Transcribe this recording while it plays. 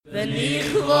Wenn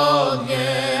ich wohl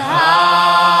gehabt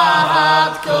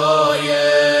koje,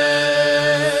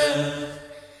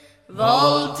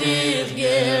 wollt ich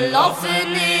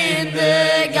gelaufen in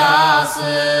de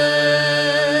Gasse,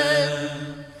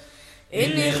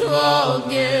 in ich wohl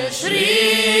geschrien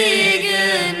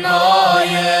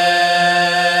neue,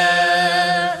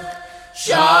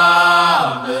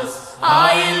 Shabbos,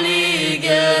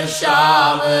 heiliger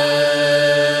Shabbos.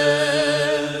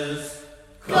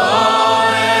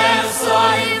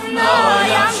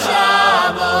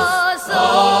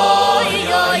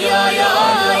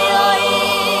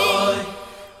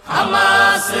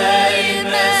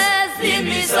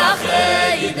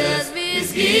 Heides bis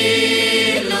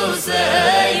gilus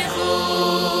eichu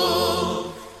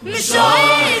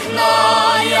mishoich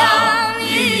noyam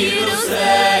gilus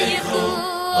eichu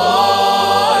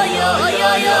oy oy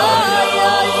oy oy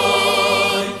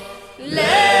oy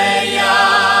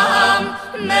leyam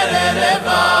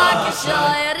merevak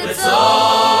shoyer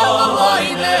tzol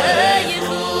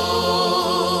neichu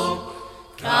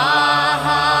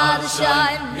kahad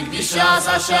shaim bishas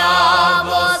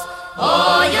Shabbos.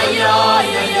 Oy oy oy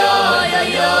oy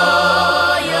oy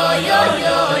oy oy oy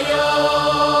oy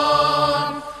oy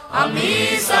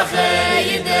Amisa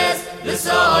heides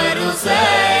besoyru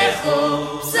sechu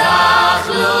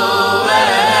sachlu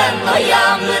en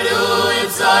mayam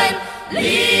ruit sein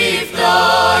lifto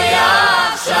ya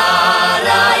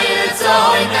sharai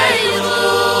zoin neiru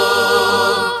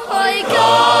oy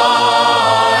go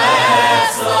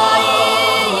esoy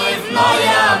if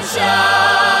mayam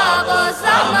Shabbos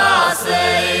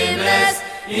Amaseimes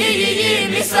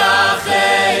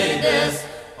Misacheides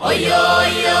Oy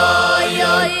oy oy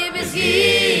oy bis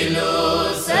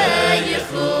gilus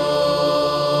eichu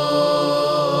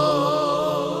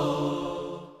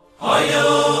Oy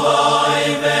oy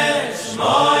vesh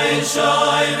moy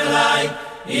shoy velay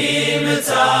im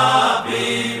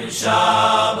tzapim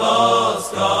Shabbos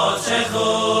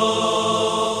koshechu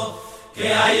ke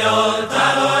ayot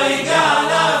taroy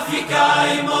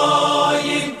galafikay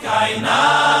moyim kayna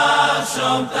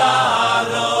shom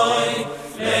taroy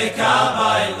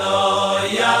lekabay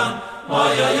loyam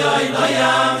oy oy oy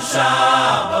loyam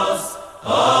Shabbos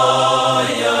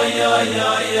oy oy oy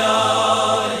oy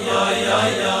oy oy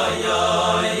oy oy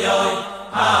oy oy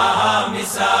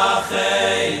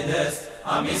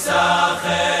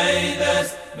amisacheides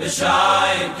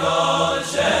b'shayim kol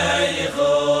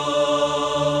sheichum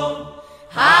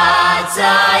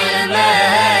hatzayil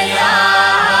meyach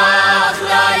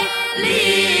lay li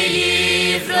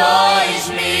yifroish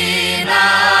min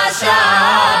ha-Shabbos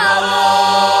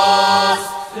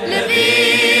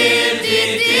lebilti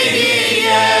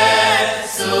tiyeh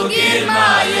sugil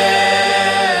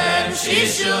mayem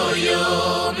shishu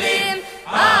yomim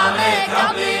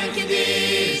hamekablim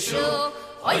kedishu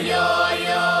oy oy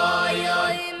oy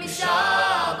oy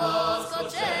mishabos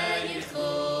kocheichu.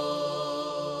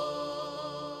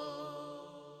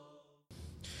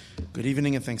 Good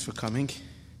evening and thanks for coming.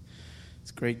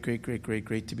 It's great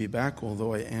to be back,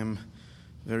 although I am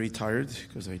very tired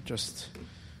because I just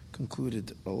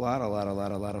concluded a lot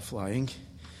of flying.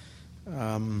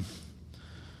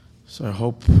 So I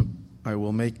hope I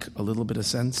will make a little bit of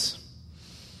sense.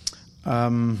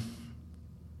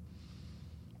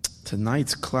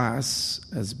 Tonight's class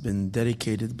has been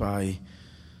dedicated by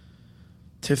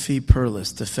Tiffy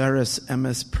Perlis, Tiferes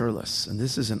Emes Perlis, and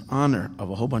this is in honor of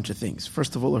a whole bunch of things.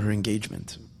 First of all, her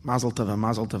engagement. Mazel tov and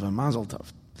mazel tov and mazel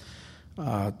tov.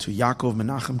 To Yaakov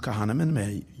Menachem Kahaneman,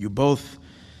 may you both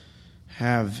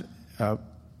have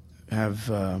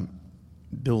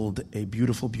build a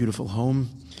beautiful home.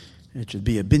 It should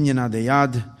be a binyan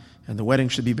adeyad, and the wedding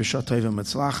should be b'shat tov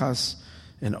u'metzlachas,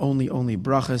 and only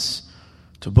brachas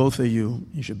to both of you.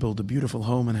 You should build a beautiful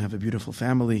home and have a beautiful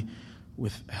family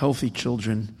with healthy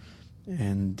children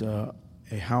and a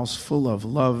house full of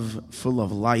love, full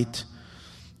of light,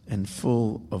 and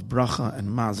full of bracha and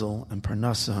mazel and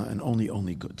parnasa and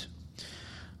only good.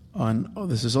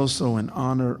 This is also in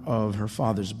honor of her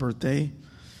father's birthday.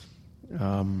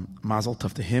 Mazel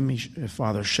tov to him,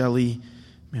 Father Shelley.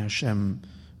 May Hashem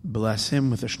bless him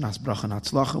with a shnas bracha and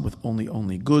atzlacha, with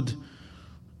only good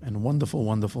and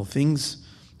wonderful things,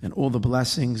 and all the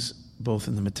blessings, both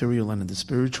in the material and in the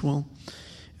spiritual.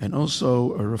 And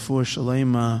also a refuah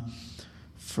shalema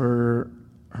for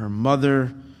her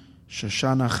mother,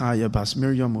 Shoshana Chaya Bas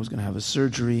Miriam, who's going to have a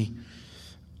surgery,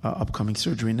 upcoming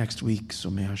surgery next week. So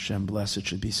may Hashem bless it,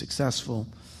 should be successful,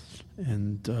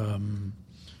 and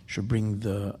should bring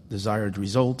the desired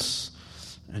results,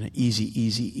 and an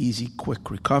easy, quick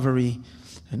recovery.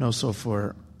 And also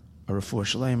for a refuah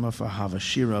shalema for Hava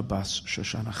Shira Bas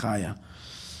Shoshana Chaya,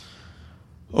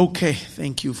 Okay,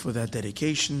 thank you for that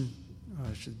dedication.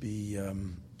 It should be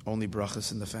only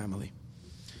brachas in the family.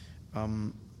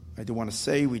 I do want to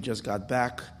say we just got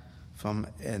back from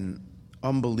an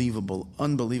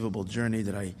unbelievable journey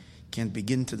that I can't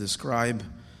begin to describe.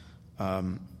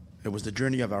 It was the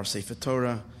journey of our Sefer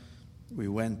Torah. We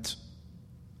went,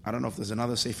 I don't know if there's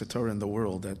another Sefer Torah in the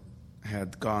world that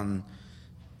had gone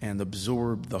and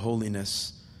absorbed the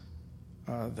holiness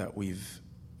that we've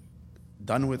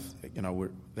done with,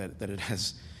 that it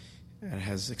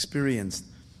has experienced.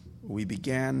 We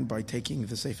began by taking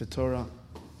the Sefer Torah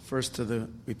first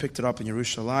we picked it up in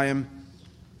Yerushalayim.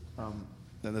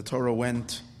 Then the Torah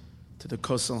went to the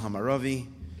Kosel Hamaravi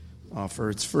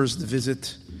for its first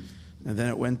visit, and then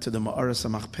it went to the Ma'aras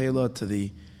HaMachpelah, to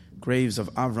the graves of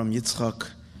Avram,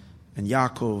 Yitzchak, and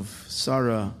Yaakov,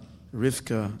 Sarah,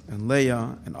 Rivka, and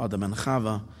Leah, and Adam and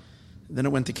Chava. Then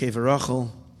it went to Kever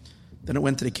Rachel. Then it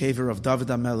went to the Kever of David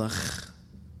HaMelech.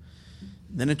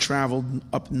 Then it traveled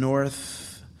up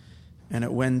north, and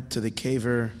it went to the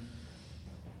Kever.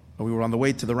 We were on the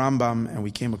way to the Rambam, and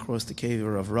we came across the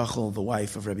Kever of Rachel, the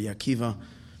wife of Rabbi Akiva,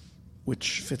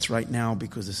 which fits right now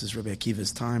because this is Rabbi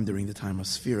Akiva's time, during the time of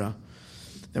Sfira.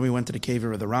 Then we went to the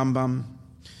Kever of the Rambam,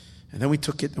 and then we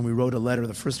took it and we wrote a letter.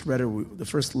 The first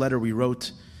letter we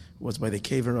wrote was by the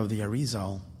Kever of the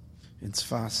Arizal in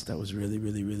Tzfas. That was really,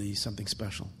 really, really something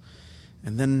special.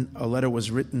 And then a letter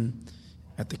was written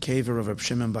at the Kever of Reb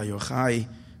Shimon Bar Yochai,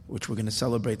 which we're going to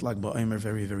celebrate Lag BaOmer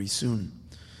very, very soon.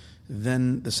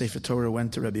 Then the Sefer Torah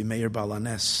went to Rabbi Meir Baal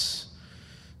HaNes.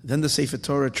 Then the Sefer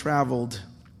Torah traveled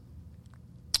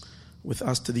with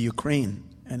us to the Ukraine,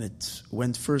 and it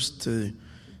went first to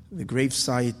the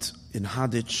gravesite in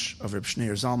Hadich of Reb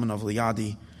Shneir Zalman of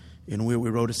Liadi, in where we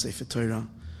wrote a Sefer Torah.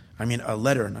 A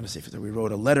letter, not a Sefer Torah. We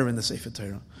wrote a letter in the Sefer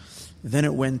Torah. Then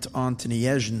it went on to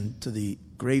Niezhin, to the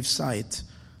gravesite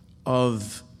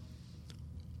of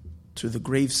the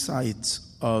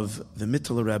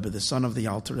Mittler Rebbe, the son of the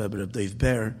Alter Rebbe, Reb Dov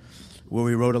Ber, where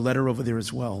we wrote a letter over there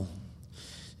as well.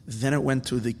 Then it went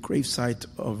to the gravesite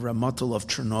of Ramatul of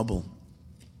Chernobyl,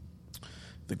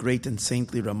 the great and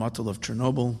saintly Ramatul of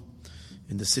Chernobyl,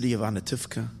 in the city of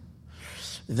Anativka.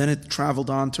 Then it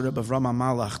traveled on to Rebbe Avraham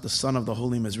Malach, the son of the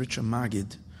holy Mezritcha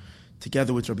Magid,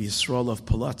 together with Rabbi Yisrael of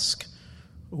Polotsk,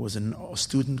 who was a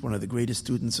student, one of the greatest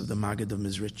students of the Magid of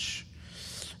Mezritch.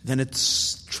 Then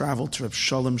it's traveled to Reb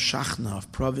Shalom Shachna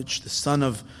of Provich, the son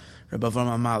of Rebbe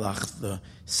Avraham Malach, the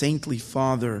saintly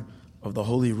father of the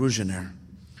holy Ruzhiner,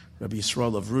 Rabbi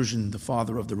Yisrael of Ruzhin, the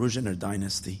father of the Ruzhiner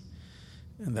dynasty.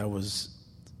 And that was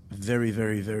a very,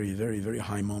 very, very, very, very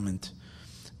high moment.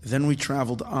 Then we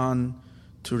traveled on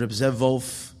to Reb Zev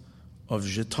Wolf of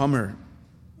Zhytomyr,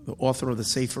 the author of the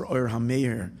Sefer Oyer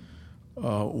HaMeir,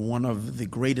 one of the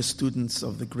greatest students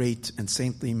of the great and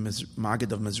saintly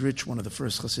Magid of Mezritch, one of the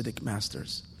first Hasidic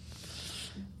masters.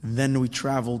 And then we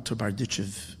traveled to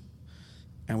Bardichev,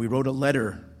 and we wrote a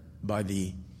letter by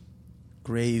the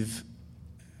grave,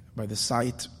 by the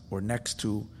site, or next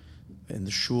to, in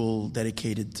the shul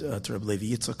dedicated to Reb Levi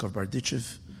Yitzchak of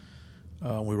Bardichev.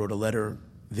 We wrote a letter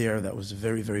there. That was a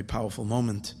very, very powerful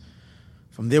moment.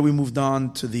 From there we moved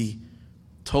on to the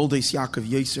Toldes Yaakov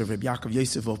Yosef, Reb Yaakov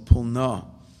Yosef of Pulna,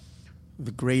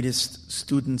 the greatest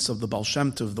students of the Baal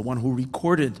Shem Tov, the one who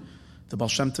recorded the Baal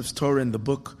Shem Tov's Torah in the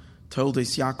book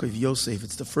Toldes Yaakov Yosef.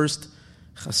 It's the first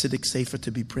Hasidic Sefer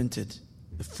to be printed,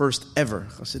 the first ever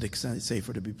Hasidic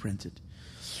Sefer to be printed.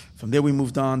 From there we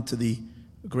moved on to the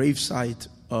gravesite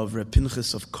of Reb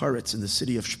Pinchas of Koretz in the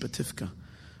city of Shpativka,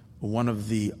 one of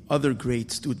the other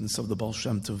great students of the Baal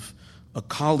Shem Tov, a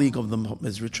colleague of the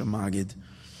Mezritcha Magid.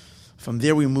 From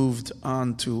there we moved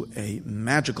on to a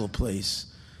magical place,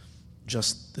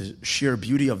 just the sheer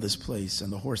beauty of this place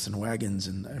and the horse and wagons.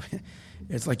 And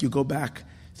it's like you go back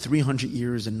 300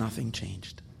 years and nothing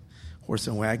changed. Horse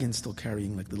and wagons still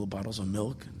carrying like little bottles of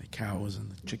milk, and the cows and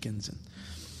the chickens.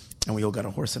 And we all got a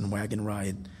horse and wagon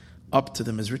ride up to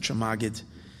the Mezritcha Magid,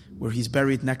 where he's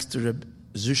buried next to Reb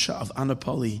Zusha of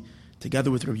Anapoli,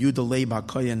 together with Reb Yehuda Leib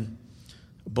HaKohen,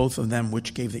 both of them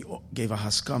which gave a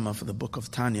haskama for the book of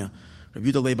Tanya. Reb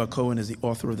Yehuda Leib HaKohen is the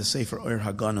author of the Sefer Oyer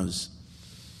Haganos.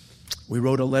 We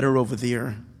wrote a letter over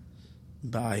there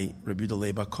by Reb Yehuda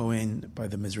Leib HaKohen, by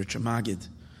the Mezritcha Magid.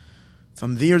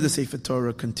 From there, the Sefer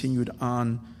Torah continued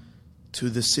on to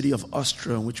the city of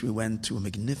Ostra, in which we went to a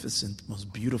magnificent,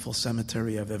 most beautiful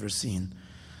cemetery I've ever seen.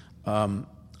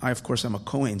 I, of course, am a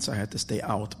Kohen, so I had to stay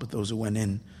out, but those who went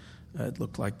in, it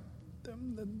looked like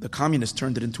the communists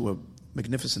turned it into a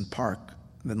magnificent park.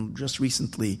 And then just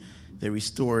recently, they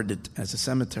restored it as a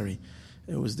cemetery.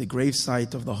 It was the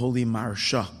gravesite of the holy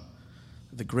Maharsha,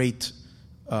 the great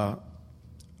a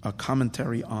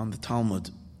commentary on the Talmud,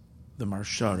 the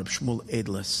Marsha, Reb Shmuel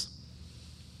Edlis.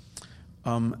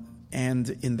 And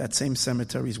in that same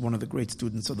cemetery is one of the great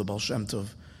students of the Baal Shem Tov,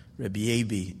 Rebbe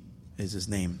Yebi is his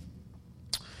name.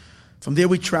 From there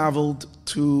we traveled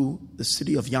to the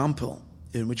city of Yampil,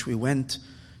 in which we went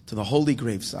to the holy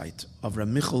gravesite of Reb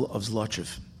Michal of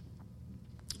Zlochev.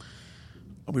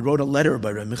 We wrote a letter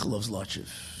by Reb Michal of Zlochev.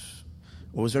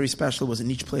 What was very special was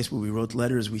in each place where we wrote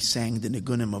letters, we sang the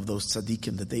nigunim of those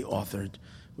tzaddikim that they authored,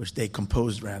 which they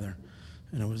composed rather.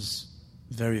 And it was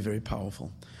very, very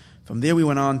powerful. From there we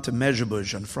went on to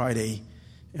Mezhebush on Friday,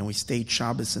 and we stayed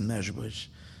Shabbos in Mezhebush.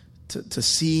 To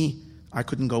see, I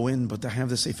couldn't go in, but to have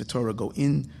the Sefer Torah go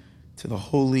in to the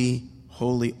holy,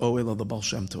 holy Oel of the Baal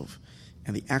Shem Tov,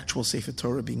 and the actual Sefer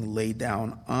Torah being laid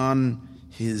down on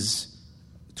his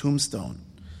tombstone,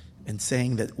 and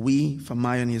saying that we, from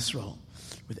Mayan Yisrael,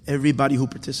 with everybody who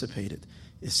participated,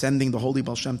 is sending the holy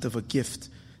Baal Shem Tov a gift.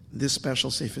 This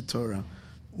special Sefer Torah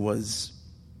was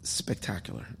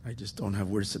spectacular. I just don't have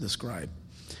words to describe.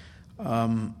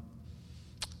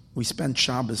 We spent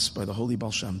Shabbos by the holy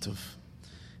Baal Shem Tov,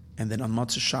 and then on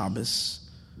Motzei Shabbos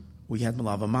we had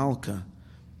Malava Malka.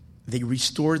 They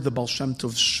restored the Baal Shem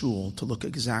Tov shul to look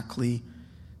exactly.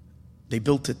 They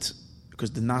built it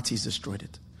because the Nazis destroyed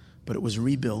it, but it was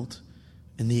rebuilt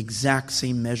in the exact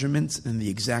same measurements and the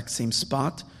exact same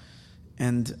spot,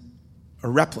 and a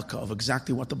replica of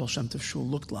exactly what the Baal Shem Tov shul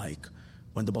looked like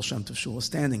when the Baal Shem Tov shul was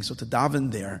standing. So to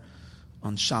daven there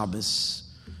on Shabbos,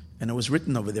 and it was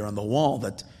written over there on the wall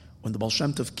that when the Baal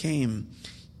Shem Tov came,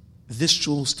 this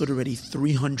shul stood already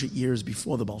 300 years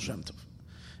before the Baal Shem Tov.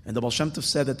 And the Baal Shem Tov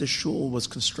said that this shul was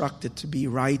constructed to be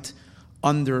right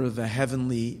under the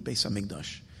heavenly Beis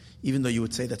HaMikdash. Even though you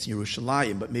would say that's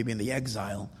Yerushalayim, but maybe in the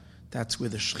exile, that's where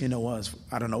the Shechina was.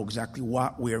 I don't know exactly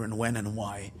what, where, and when, and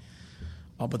why.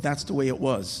 But that's the way it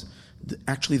was.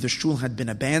 Actually, the shul had been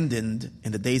abandoned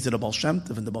in the days of the Baal Shem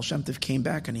Tov, and the Baal Shem Tov came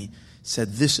back and he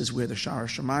said, this is where the Sha'ar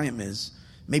Shemayim is.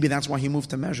 Maybe that's why he moved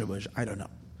to Mezhebush. I don't know.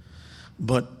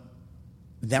 But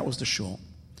that was the shul.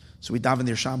 So we davened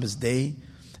there Shabbos day.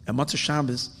 And Motzei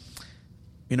Shabbos,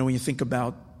 when you think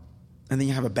about, and then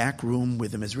you have a back room where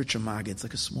the Mezritcha Magid, it's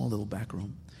like a small little back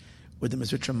room, where the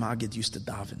Mezritcha Magid used to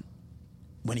daven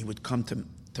when he would come to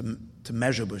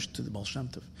Mezhebush, to the Baal Shem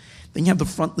Tov. Then you have the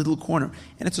front little corner,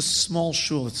 and it's a small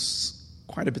shul. It's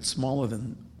quite a bit smaller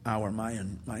than our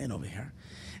Mayan over here.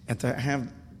 And to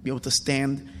be able to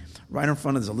stand right in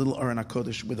front of, there's a little Aron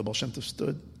HaKodesh where the Baal Shem Tov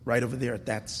stood, right over there at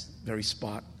that very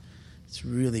spot. It's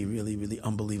really, really, really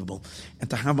unbelievable. And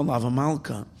to have a Malava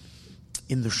Malka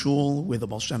in the shul where the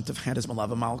Baal Shem Tov had his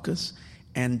Malava Malkas,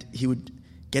 and he would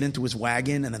get into his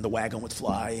wagon, and then the wagon would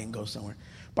fly and go somewhere.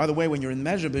 By the way, when you're in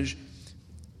Mezhebush,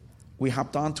 we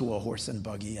hopped onto a horse and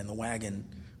buggy and the wagon,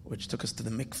 which took us to the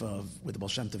mikveh where the Baal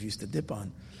Shem Tov used to dip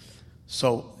on.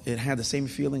 So it had the same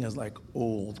feeling as like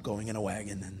old going in a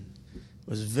wagon, and it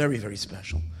was very, very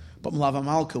special. But Malava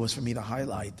Malka was for me the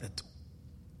highlight at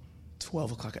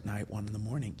 12 o'clock at night, 1 in the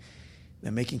morning.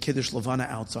 They're making Kiddush Levana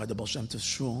outside the Baal Shem Tov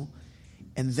shul,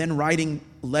 and then writing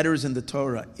letters in the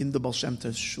Torah in the Baal Shem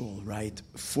Tov shul, right,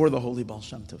 for the holy Baal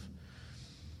Shem Tov.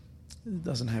 It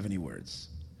doesn't have any words.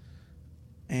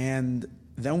 And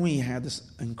then we had this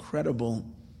incredible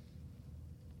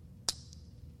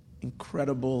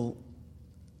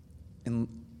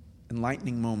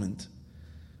enlightening moment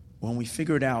when we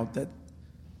figured out that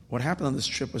what happened on this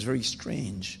trip was very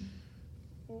strange.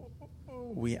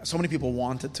 So many people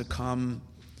wanted to come,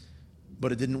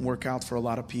 but it didn't work out for a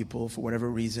lot of people for whatever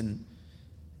reason.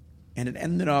 And it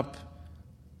ended up,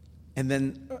 and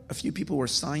then a few people were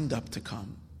signed up to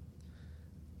come.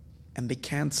 And they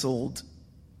canceled,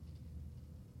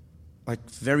 like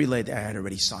very late. They had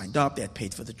already signed up, they had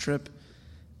paid for the trip,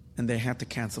 and they had to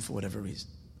cancel for whatever reason.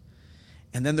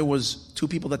 And then there was 2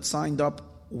 people that signed up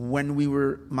when we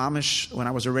were mamish, when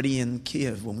I was already in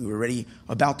Kiev, when we were already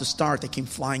about to start. They came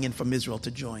flying in from Israel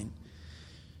to join.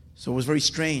 So it was very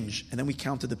strange. And then we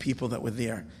counted the people that were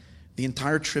there. The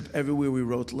entire trip, everywhere we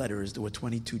wrote letters, there were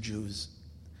 22 Jews.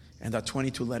 And there are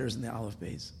 22 letters in the Aleph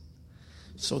Beis.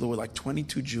 So there were like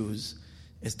 22 Jews.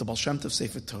 It's the Baal Shem Tov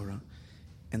Sefer Torah.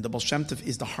 And the Baal Shem Tov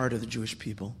is the heart of the Jewish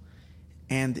people.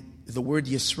 And the word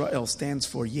Yisrael stands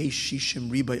for Yesh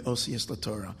Shishim Ribai Osiyas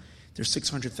LaTorah. There's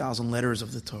 600,000 letters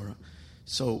of the Torah.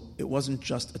 So it wasn't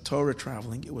just a Torah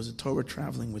traveling, it was a Torah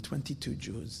traveling with 22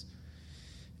 Jews.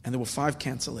 And there were 5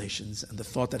 cancellations, and the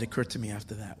thought that occurred to me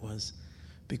after that was,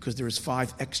 because there is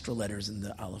 5 extra letters in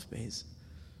the Aleph Beis,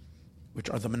 which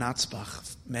are the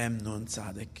Menatzbach, Mem, Nun,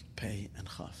 Tzadik, Pei, and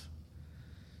Chaf.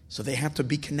 So they had to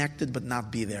be connected but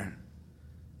not be there.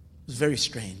 It was very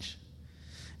strange.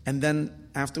 And then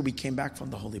after we came back from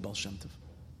the Holy Baal Shem Tov,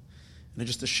 and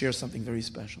just to share something very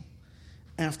special.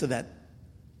 After that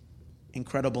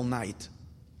incredible night,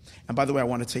 and by the way, I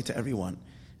want to say to everyone,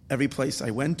 every place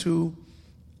I went to,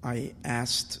 I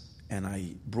asked and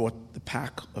I brought the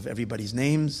pack of everybody's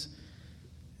names,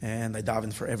 and I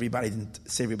davened for everybody. I didn't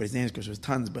say everybody's names because there was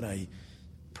tons, but I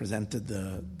presented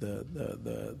the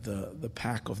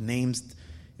pack of names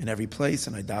in every place,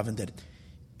 and I davened that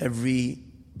every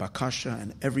bakasha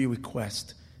and every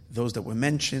request, those that were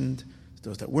mentioned,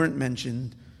 those that weren't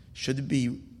mentioned, should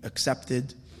be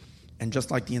accepted. And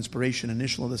just like the inspiration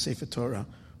initial of the Sefer Torah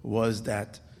was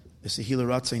that the Sehila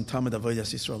Ratzain Tamid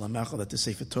Avodas Yisrael Amecha, that the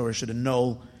Sefer Torah should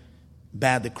annul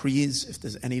bad decrees if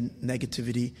there's any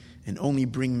negativity and only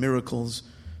bring miracles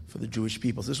for the Jewish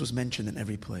people. This was mentioned in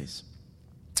every place.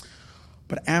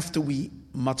 But after we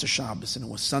Matzah Shabbos, and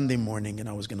it was Sunday morning, and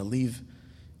I was going to leave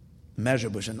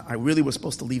Mezhebush, and I really was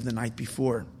supposed to leave the night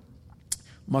before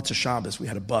Matzah Shabbos. We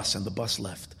had a bus, and the bus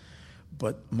left.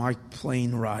 But my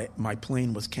plane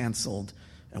was canceled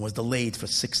and was delayed for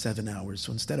 6-7 hours.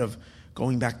 So instead of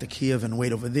going back to Kiev and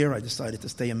wait over there, I decided to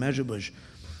stay in Mezhebush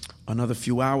another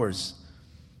few hours.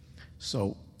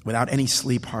 So without any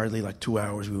sleep, hardly, like 2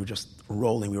 hours, we were just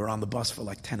rolling. We were on the bus for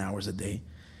like 10 hours a day.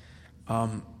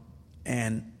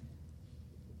 And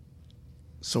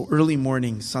so early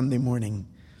morning, Sunday morning,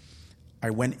 I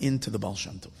went into the Baal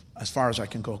Shem Tov, as far as I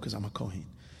can go because I'm a Kohen.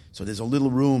 So there's a little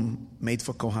room made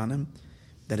for Kohanim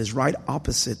that is right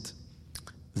opposite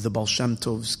the Baal Shem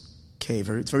Tov's cave.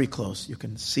 It's very close. You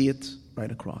can see it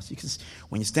right across. You can,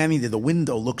 when you're standing there, the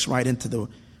window looks right into the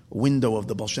window of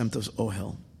the Baal Shem Tov's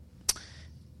Ohel.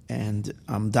 And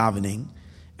I'm davening.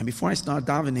 And before I start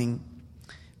davening,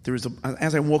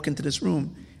 as I walk into this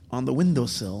room, on the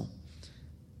windowsill,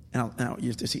 now you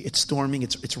have to see, it's storming,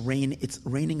 it's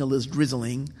raining a little,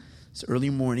 drizzling. It's early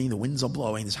morning, the winds are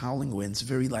blowing, there's howling winds,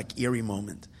 very like eerie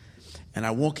moment. And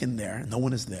I walk in there, no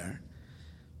one is there.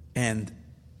 And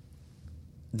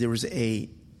there is a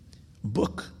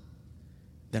book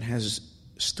that has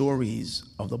stories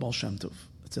of the Baal Shem Tov.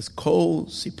 It says, Kol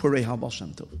Sipurei HaBaal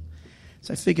Shem Tov.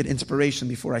 So I figured inspiration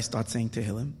before I start saying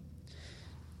Tehillim.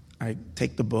 I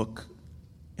take the book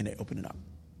and I open it up.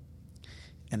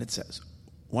 And it says,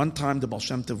 one time the Baal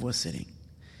Shem Tov was sitting,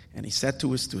 and he said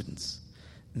to his students,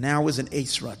 now is an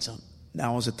Eis Ratzon.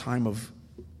 Now is a time of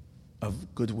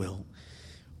goodwill.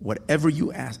 Whatever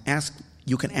you ask,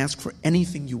 you can ask for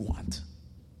anything you want.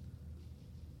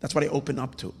 That's what I open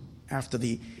up to. At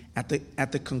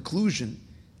the conclusion,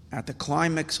 at the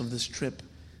climax of this trip,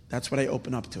 that's what I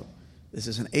open up to. This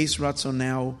is an Eis Ratzon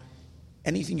now.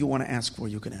 Anything you want to ask for,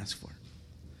 you can ask for.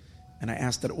 And I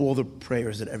ask that all the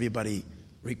prayers that everybody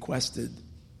requested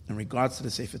in regards to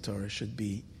the Sefer Torah should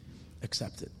be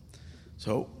accepted.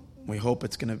 So we hope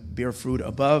it's going to bear fruit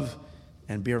above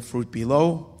and bear fruit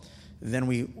below. Then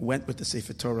we went with the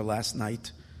Sefer Torah last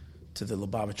night to the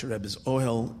Lubavitcher Rebbe's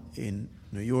Ohel in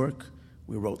New York.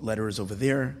 We wrote letters over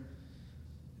there.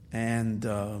 And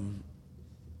the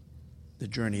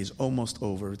journey is almost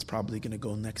over. It's probably going to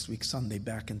go next week, Sunday,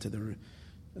 back into the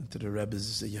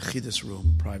Rebbe's Yechidus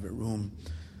room, private room.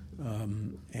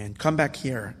 And come back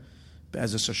here,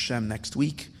 Be'ezus Hashem, next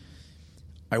week.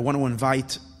 I want to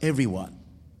invite everyone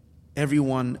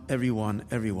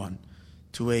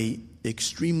to a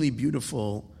extremely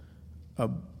beautiful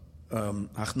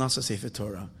Achnasa Sefer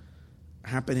Torah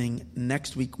happening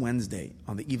next week, Wednesday,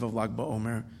 on the eve of Lag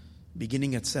BaOmer,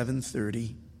 beginning at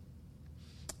 7:30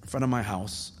 in front of my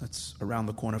house. That's around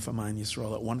the corner from mine,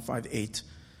 Yisrael, at 158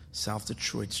 South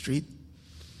Detroit Street.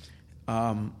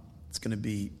 It's going to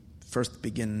be first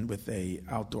begin with a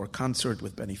outdoor concert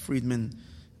with Benny Friedman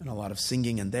and a lot of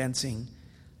singing and dancing,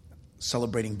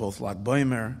 celebrating both Lag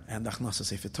BaOmer and Achnasa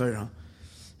Sefer Torah.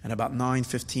 And about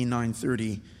 9:15,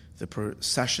 9:30, the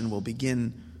procession will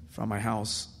begin from my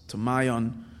house to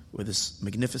Mayon, where this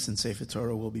magnificent Sefer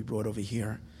Torah will be brought over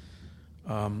here.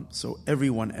 So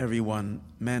everyone,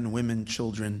 men, women,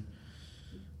 children,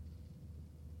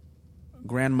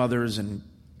 grandmothers and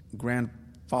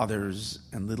grandfathers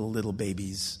and little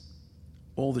babies,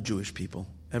 all the Jewish people,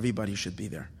 everybody should be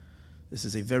there. This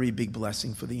is a very big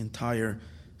blessing for the entire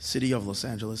city of Los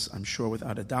Angeles, I'm sure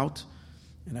without a doubt,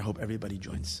 and I hope everybody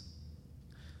joins.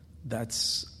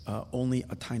 That's only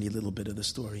a tiny little bit of the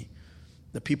story.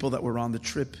 The people that were on the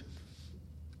trip,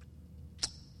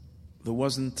 there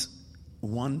wasn't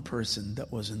one person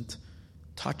that wasn't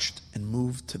touched and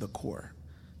moved to the core.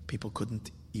 People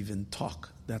couldn't even talk.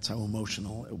 That's how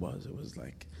emotional it was. It was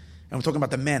like, and I'm talking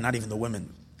about the men, not even the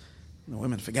women. The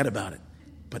women, forget about it.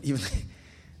 But even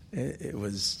it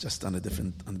was just on a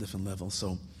different level.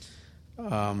 So,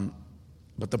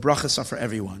 but the brachas are for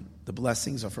everyone. The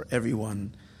blessings are for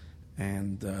everyone.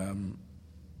 And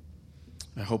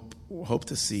I hope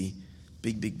to see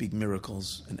big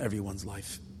miracles in everyone's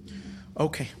life.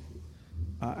 Okay,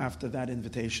 after that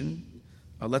invitation,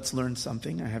 let's learn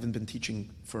something. I haven't been teaching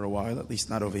for a while, at least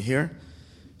not over here.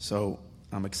 So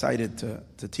I'm excited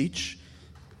to teach,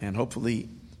 and hopefully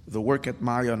the work at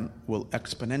Mayan will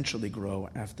exponentially grow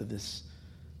after this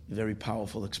very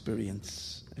powerful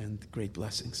experience and great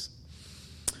blessings.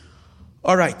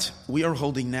 All right, we are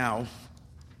holding now,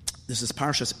 this is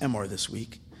Parshas Emor this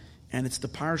week, and it's the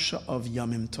Parsha of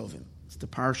Yamim Tovim. It's the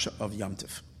Parsha of Yom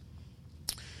Tov.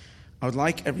 I would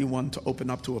like everyone to open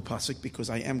up to a pasuk because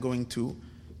I am going to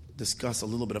discuss a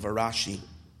little bit of a Rashi.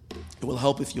 It will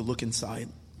help if you look inside.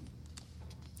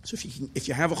 So if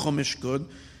you have a Chumash, good.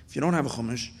 If you don't have a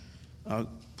Chumash,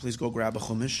 please go grab a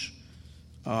Chumash.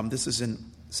 This is in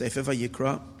Sefer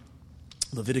Vayikra,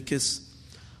 Leviticus,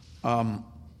 Perek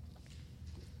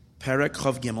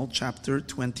Chav Gimel, chapter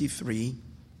 23,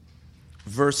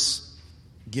 verse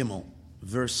Gimel,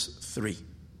 verse 3.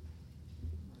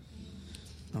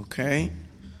 Okay?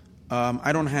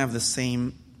 I don't have the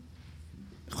same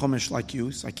Chumash like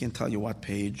you, so I can't tell you what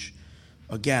page.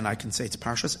 Again, I can say it's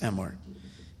Parshas Emor.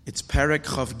 It's Perek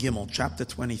Chav Gimel, chapter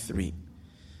 23,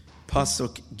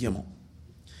 Pasuk Gimel.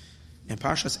 In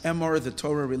Parshas Emor, the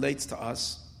Torah relates to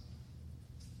us.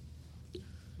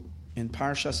 In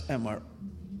Parshas Emor,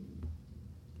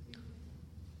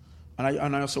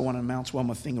 and I also want to announce one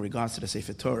more thing in regards to the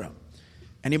Sefer Torah.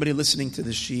 Anybody listening to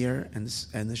this year and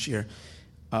this year,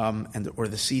 or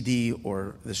the CD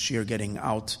or this year getting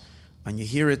out, and you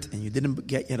hear it and you didn't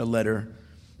get yet a letter,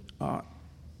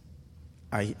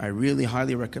 I really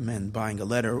highly recommend buying a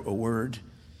letter, a word,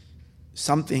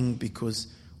 something, because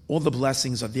all the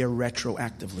blessings are there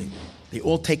retroactively. They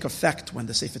all take effect when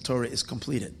the Sefer Torah is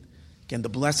completed. Again, the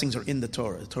blessings are in the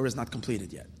Torah. The Torah is not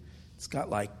completed yet. It's got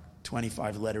like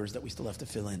 25 letters that we still have to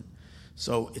fill in.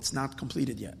 So it's not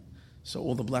completed yet. So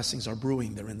all the blessings are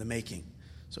brewing. They're in the making.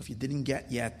 So if you didn't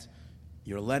get yet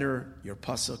your letter, your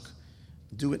pasuk,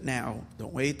 do it now.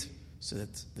 Don't wait, so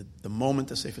that the moment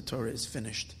the Sefer Torah is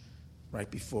finished, right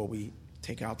before we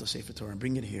take out the Sefer Torah and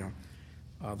bring it here,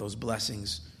 those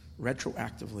blessings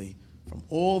retroactively from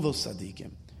all those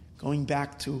tzaddikim, going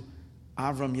back to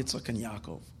Avram, Yitzchak, and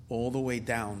Yaakov, all the way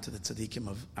down to the tzaddikim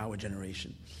of our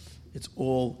generation. It's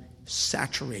all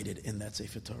saturated in that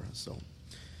Sefer Torah. So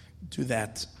do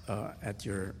that at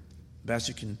your best.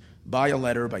 You can buy a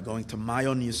letter by going to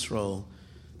Mayon Yisrael,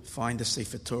 find the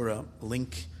Sefer Torah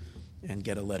link, and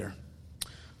get a letter.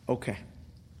 Okay.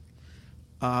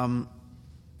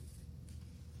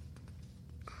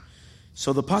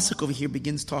 So the pasuk over here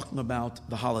begins talking about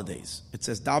the holidays. It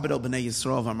says, David el b'nei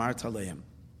Yisrael v'amart aleim.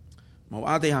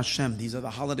 Mo'adei Hashem, these are the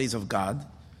holidays of God.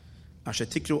 Asher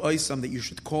tikru oisam, that you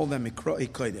should call them Mikra'ei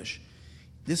Kodesh.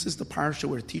 This is the parsha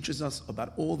where it teaches us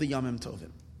about all the Yamim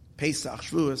Tovim. Pesach,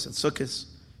 Shavuos, and Sukkot,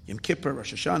 Yom Kippur,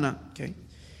 Rosh Hashanah, okay?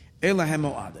 Elahem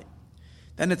Mo'adei.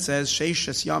 Then it says,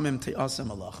 Sheishes Yamim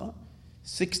Te'asem Malacha.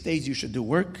 6 days you should do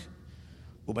work.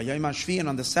 Ubayayim HaShvi, and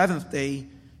on the 7th day,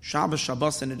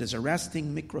 Shabbos, and it is a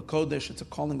resting, Mikra Kodesh, it's a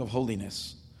calling of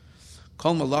holiness.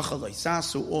 Kol Malacha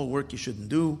Leisasu, all work you shouldn't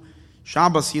do.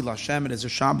 Shabbos Hil Hashem, it is a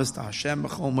Shabbos to Hashem,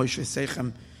 B'chol Moshe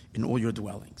Seichem, in all your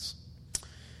dwellings.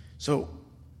 So,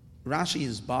 Rashi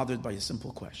is bothered by a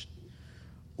simple question.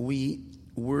 We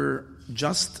were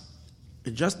just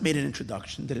made an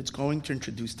introduction that it's going to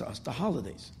introduce to us the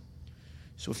holidays.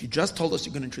 So if you just told us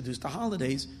you're going to introduce the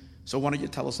holidays, so why don't you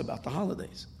tell us about the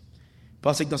holidays?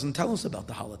 Pasuk doesn't tell us about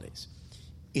the holidays.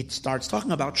 It starts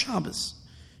talking about Shabbos.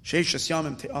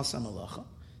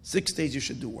 6 days you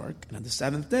should do work, and on the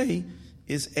 7th day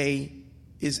is a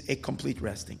complete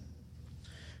resting.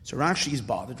 So Rashi is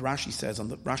bothered. Rashi says,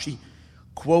 Rashi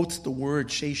quotes the word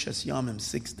Sheishas Yamim,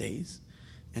 6 days,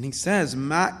 and he says,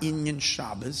 Ma inyan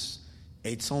Shabbos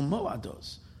etzel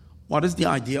moados. What is the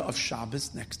idea of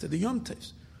Shabbos next to the Yom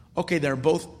Tovs? Okay, they're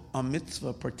both a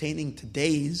mitzvah pertaining to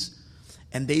days,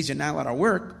 and days you're not allowed to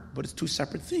work, but it's two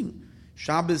separate things.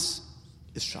 Shabbos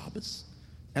is Shabbos,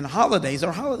 and holidays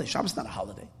are holidays. Shabbos is not a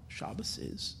holiday. Shabbos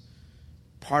is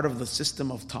part of the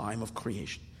system of time of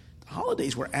creation. The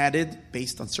holidays were added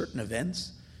based on certain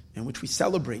events in which we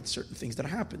celebrate certain things that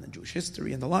happened in Jewish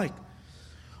history and the like.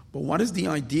 But what is the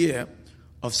idea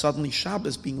of suddenly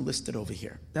Shabbos being listed over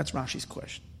here? That's Rashi's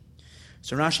question.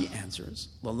 So Rashi answers,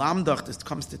 Lalamdach, this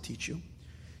comes to teach you,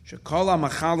 Shekala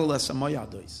machalel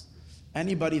esamoyadois.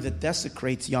 Anybody that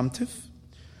desecrates Yom Tov,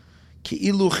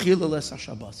 ki'ilu chilel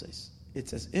esashabbases.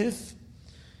 It's as if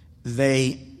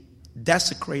they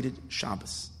desecrated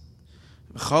Shabbos.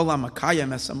 V'chola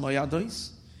makayem esamoyadois.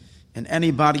 And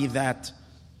anybody that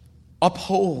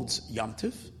upholds Yom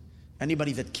Tov,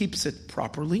 anybody that keeps it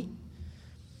properly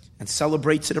and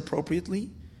celebrates it appropriately,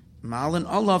 Ma'alan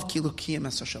alav kilu kiyam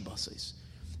es haShabbosos.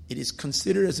 It is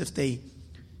considered as if they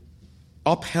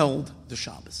upheld the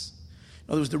Shabbos.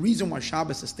 In other words, the reason why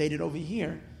Shabbos is stated over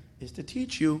here is to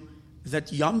teach you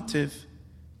that Yom Tiv,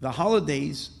 the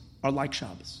holidays, are like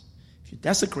Shabbos. If you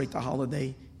desecrate the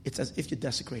holiday, it's as if you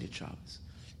desecrated Shabbos.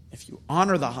 If you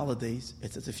honor the holidays,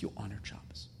 it's as if you honored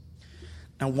Shabbos.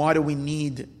 Now, why do we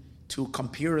need to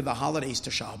compare the holidays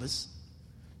to Shabbos?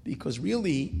 Because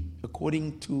really,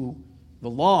 according to the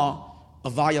law, a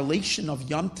violation of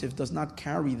Yom Tiv does not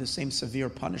carry the same severe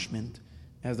punishment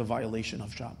as the violation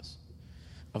of Shabbos.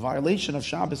 A violation of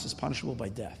Shabbos is punishable by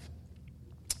death.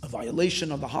 A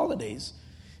violation of the holidays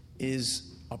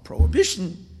is a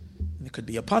prohibition. It could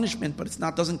be a punishment, but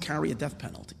doesn't carry a death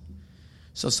penalty.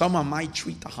 So someone might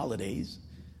treat the holidays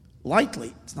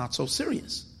lightly. It's not so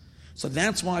serious. So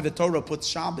that's why the Torah puts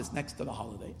Shabbos next to the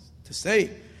holidays, to say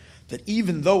that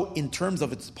even though in terms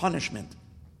of its punishment,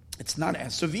 it's not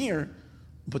as severe,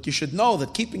 but you should know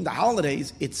that keeping the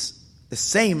holidays, it's the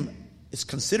same, it's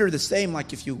considered the same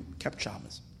like if you kept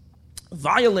Shabbos.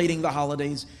 Violating the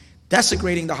holidays,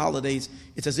 desecrating the holidays,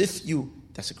 it's as if you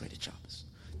desecrated Shabbos.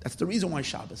 That's the reason why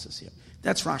Shabbos is here.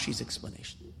 That's Rashi's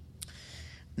explanation.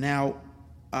 Now,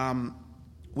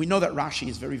 we know that Rashi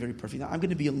is very, very perfect. Now, it's going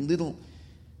to be a little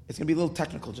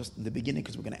technical just in the beginning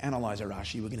because we're going to analyze a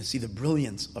Rashi. We're going to see the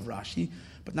brilliance of Rashi.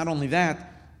 But not only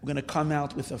that, we're going to come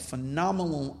out with a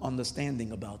phenomenal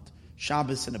understanding about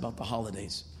Shabbos and about the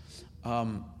holidays.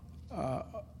 A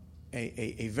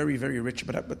very, very rich,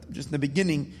 but just in the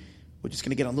beginning, we're just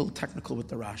going to get a little technical with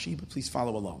the Rashi, but please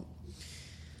follow along.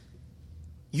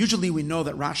 Usually we know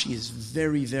that Rashi is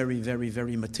very, very, very,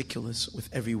 very meticulous with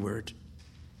every word.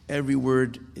 Every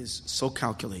word is so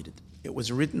calculated. It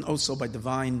was written also by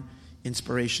divine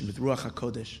inspiration with Ruach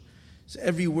HaKodesh. So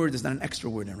every word is not an extra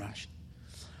word in Rashi.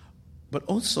 But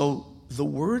also the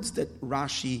words that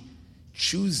Rashi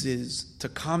chooses to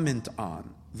comment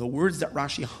on, the words that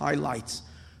Rashi highlights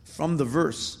from the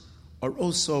verse are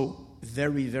also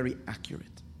very, very accurate.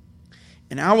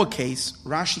 In our case,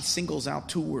 Rashi singles out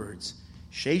two words,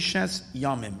 Sheishes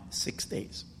Yamim, 6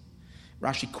 days.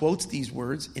 Rashi quotes these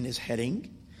words in his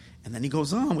heading, and then he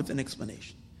goes on with an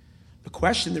explanation. The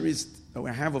question that we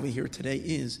have over here today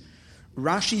is,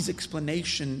 Rashi's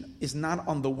explanation is not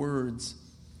on the words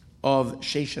of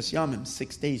Sheishes Yamim,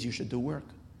 6 days you should do work.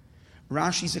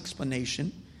 Rashi's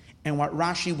explanation, and what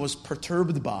Rashi was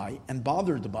perturbed by and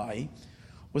bothered by,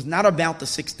 was not about the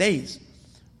 6 days.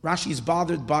 Rashi is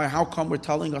bothered by how come we're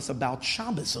telling us about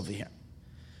Shabbos over here.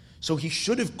 So he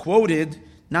should have quoted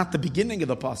not the beginning of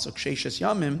the pasuk, Sheishes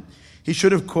Yamim, he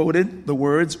should have quoted the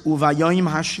words, Uvayoyim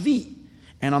Hashvi,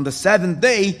 and on the 7th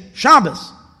day,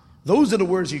 Shabbos. Those are the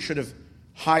words he should have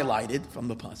highlighted from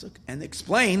the pasuk and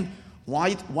explain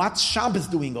what's Shabbos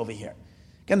doing over here.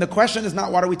 Again, the question is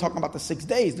not why are we talking about the 6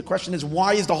 days. The question is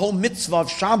why is the whole mitzvah of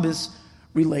Shabbos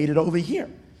related over here.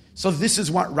 So this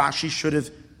is what Rashi should have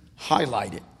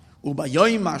highlighted.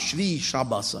 Uvayoyim Hashvi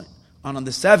Shabbos. And on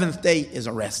the 7th day is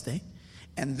a rest day.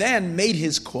 And then made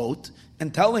his quote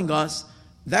and telling us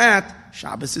that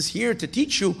Shabbos is here to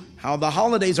teach you how the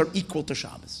holidays are equal to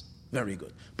Shabbos. Very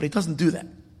good. But he doesn't do that.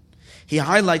 He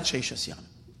highlights Sheishes Yamim,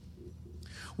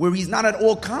 where he's not at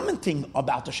all commenting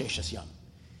about the Sheishes Yamim.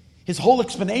 His whole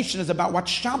explanation is about what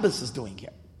Shabbos is doing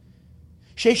here.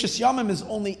 Sheishes Yamim is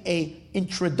only an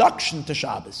introduction to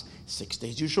Shabbos. 6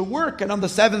 days you should work, and on the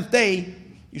 7th day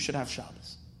you should have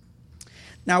Shabbos.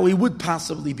 Now we would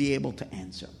possibly be able to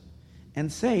answer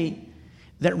and say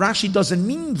that Rashi doesn't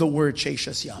mean the word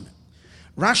Sheishes Yamim.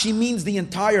 Rashi means the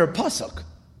entire pasuk.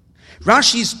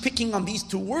 Rashi is picking on these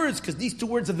two words because these two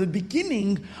words are the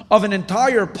beginning of an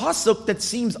entire pasuk that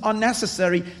seems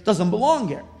unnecessary, doesn't belong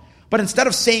here. But instead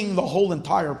of saying the whole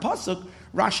entire pasuk,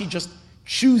 Rashi just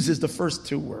chooses the first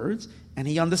two words, and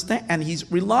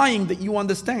he's relying that you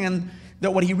understand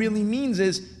that what he really means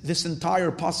is this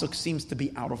entire pasuk seems to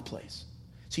be out of place.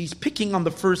 So he's picking on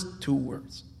the first two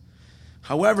words.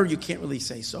 However, you can't really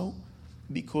say so,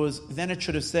 because then it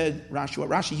should have said Rashi. What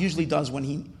Rashi usually does when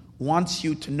he wants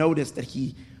you to notice that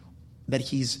he's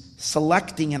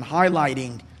selecting and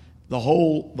highlighting the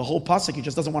whole pasuk, he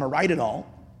just doesn't want to write it all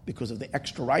because of the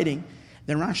extra writing.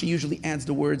 Then Rashi usually adds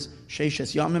the words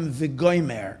Sheishes Yamim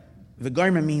v'goymer.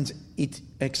 V'goymer means it,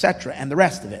 etc., and the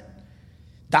rest of it. ...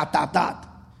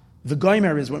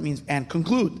 V'goymer is what it means and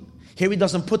conclude. Here he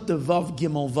doesn't put the vav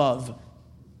gimel vav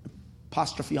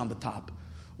apostrophe on the top,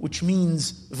 which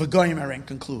means v'goymer and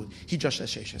conclude. He just says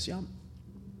Sheishes Yamim.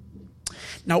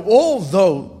 Now,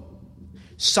 although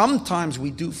sometimes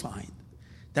we do find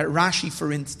that Rashi,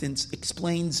 for instance,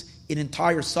 explains an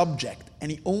entire subject,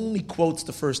 and he only quotes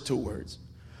the first two words.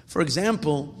 For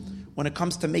example, when it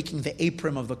comes to making the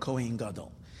apron of the Kohen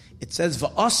Gadol, it says,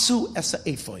 Va'asu esa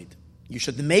ephod. You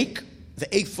should make the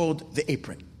ephod, the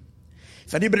apron.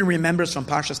 If anybody remembers from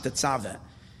Parshas Tetzaveh,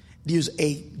 there's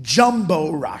a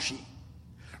jumbo Rashi.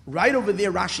 Right over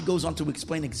there, Rashi goes on to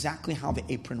explain exactly how the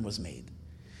apron was made.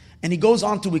 And he goes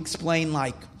on to explain,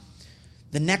 like,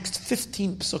 the next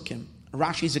 15 psukim,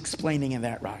 Rashi's explaining in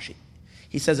that Rashi.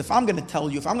 He says, if I'm going to tell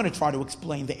you, if I'm going to try to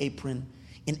explain the apron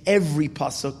in every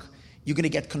pasuk, you're going to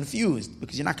get confused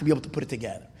because you're not going to be able to put it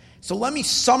together. So let me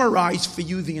summarize for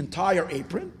you the entire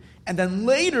apron, and then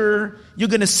later you're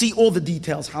going to see all the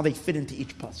details, how they fit into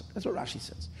each pasuk. That's what Rashi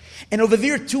says. And over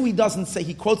there too, he doesn't say,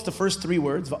 he quotes the first three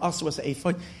words, v'asu esa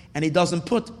ephod, and he doesn't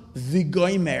put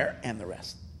v'goymer and the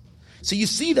rest. So you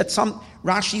see that some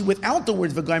Rashi without the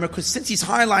word v'goymer, because since he's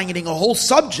highlighting a whole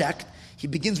subject, he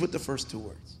begins with the first two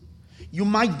words. You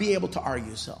might be able to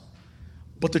argue so.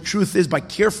 But the truth is, by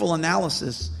careful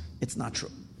analysis, it's not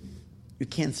true. You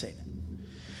can't say that.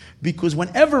 Because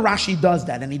whenever Rashi does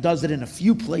that, and he does it in a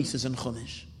few places in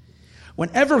Chumash,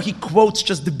 whenever he quotes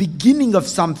just the beginning of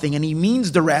something and he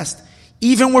means the rest,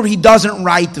 even where he doesn't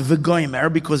write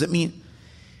v'goymer, because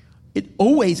it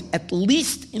always, at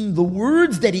least in the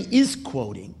words that he is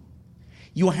quoting,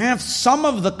 you have some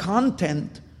of the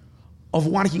content of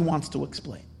what he wants to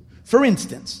explain. For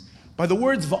instance, by the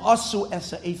words va'asu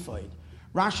esa ephod,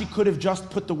 Rashi could have just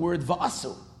put the word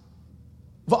va'asu,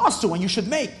 and you should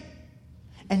make.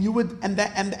 And you would, and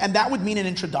that would mean an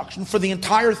introduction for the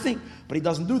entire thing. But he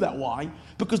doesn't do that. Why?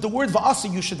 Because the word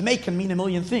va'asu, you should make, can mean a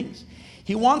million things.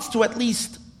 He wants to at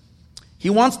least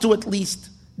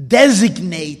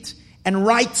designate and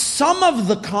write some of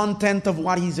the content of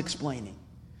what he's explaining.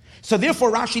 So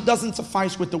therefore, Rashi doesn't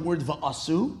suffice with the word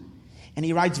va'asu, and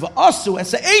he writes va'asu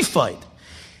as a ephod.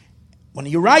 When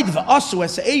you write va'asu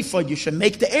as a ephod, you should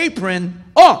make the apron.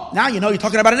 Oh, now you know you're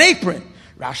talking about an apron.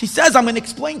 Rashi says, I'm going to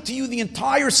explain to you the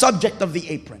entire subject of the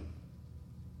apron.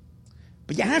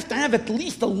 But you have to have at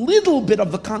least a little bit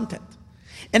of the content.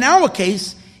 In our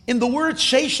case, in the word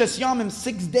Sheishes Yamim,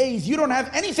 6 days, you don't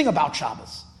have anything about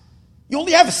Shabbos. You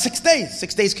only have 6 days.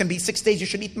 6 days can be 6 days you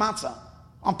should eat matzah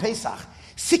on Pesach.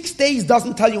 6 days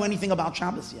doesn't tell you anything about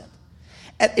Shabbos yet.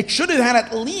 It should have had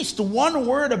at least one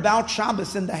word about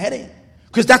Shabbos in the heading.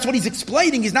 Because that's what he's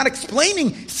explaining. He's not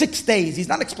explaining 6 days. He's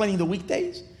not explaining the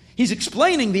weekdays. He's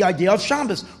explaining the idea of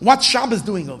Shabbos. What's Shabbos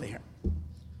doing over here?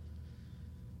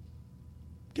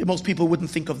 Okay, most people wouldn't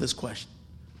think of this question.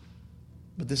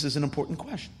 But this is an important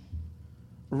question.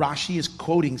 Rashi is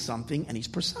quoting something and he's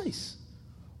precise.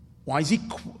 Why is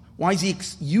he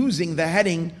using the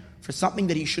heading for something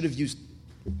that he should have used?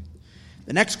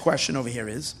 The next question over here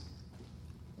is,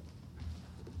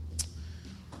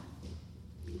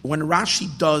 when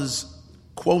Rashi does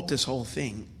quote this whole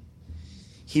thing,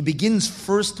 he begins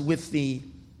first with the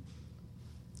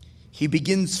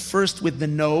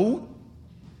no,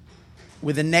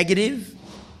 with the negative,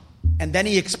 and then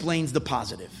he explains the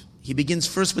positive. He begins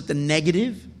first with the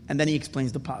negative, and then he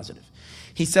explains the positive.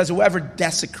 He says, whoever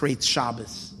desecrates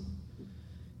Shabbos,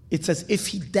 it's as if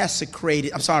he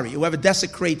desecrated, whoever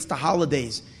desecrates the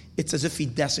holidays, it's as if he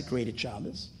desecrated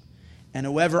Shabbos. And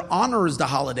whoever honors the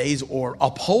holidays or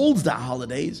upholds the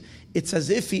holidays, it's as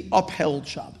if he upheld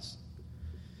Shabbos.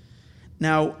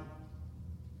 Now,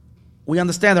 we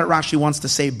understand that Rashi wants to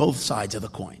say both sides of the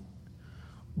coin.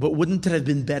 But wouldn't it have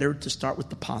been better to start with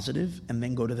the positive and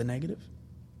then go to the negative?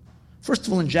 First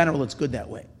of all, in general, it's good that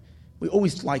way. We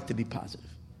always like to be positive.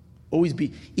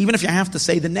 Even if you have to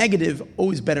say the negative,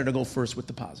 always better to go first with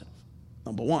the positive.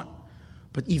 Number one.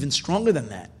 But even stronger than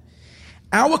that,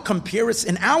 our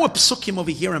comparison, in our psukim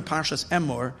over here in Parshas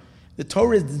Emor, the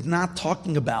Torah is not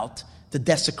talking about the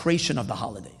desecration of the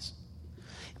holidays.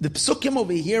 The psukim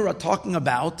over here are talking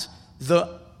about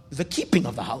the keeping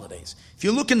of the holidays. If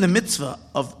you look in the mitzvah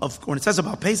of when it says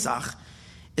about Pesach,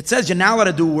 it says you're not allowed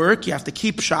to do work. You have to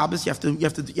keep Shabbos. You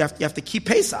have to keep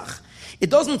Pesach. It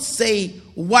doesn't say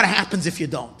what happens if you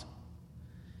don't.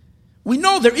 We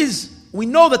know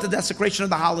that the desecration of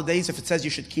the holidays, if it says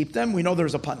you should keep them, we know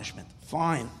there's a punishment.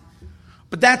 Fine,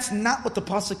 but that's not what the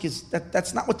pasuk is.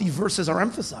 That's not what the verses are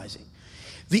emphasizing.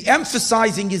 The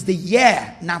emphasizing is the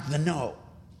yeah, not the no.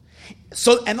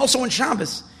 So, and also in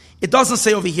Shabbos, it doesn't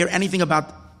say over here anything about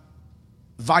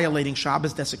violating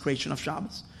Shabbos, desecration of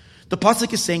Shabbos. The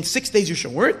pasuk is saying 6 days you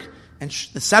should work, and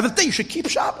the 7th day you should keep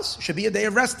Shabbos. It should be a day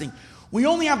of resting. We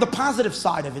only have the positive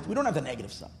side of it. We don't have the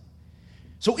negative side.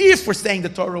 So if we're saying the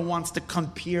Torah wants to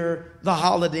compare the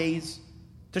holidays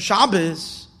to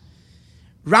Shabbos,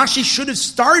 Rashi should have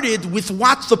started with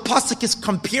what the pasuk is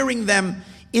comparing them,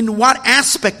 in what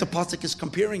aspect the pasuk is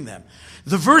comparing them.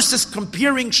 The verse is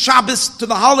comparing Shabbos to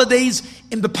the holidays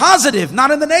in the positive,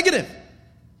 not in the negative.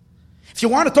 If you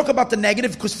want to talk about the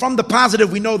negative, because from the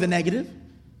positive we know the negative,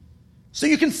 so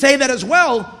you can say that as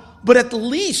well, but at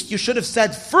least you should have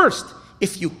said first,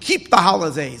 if you keep the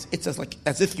holidays, it's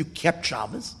as if you kept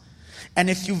Shabbos, and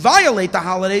if you violate the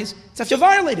holidays, it's as if you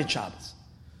violated Shabbos.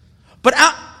 But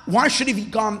why should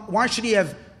he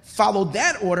have followed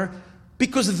that order?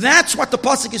 Because that's what the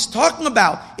pasuk is talking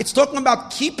about. It's talking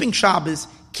about keeping Shabbos,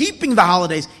 keeping the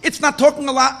holidays. It's not talking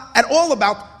at all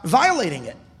about violating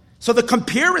it. So the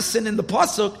comparison in the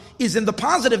pasuk is in the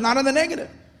positive, not in the negative.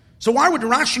 So why would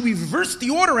Rashi reverse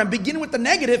the order and begin with the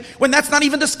negative when that's not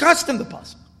even discussed in the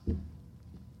pasuk?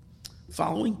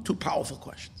 Following two powerful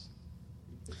questions.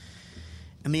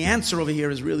 And the answer over here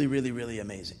is really, really, really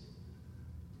amazing.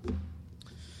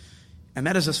 And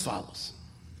that is as follows.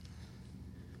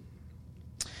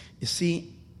 You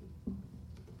see,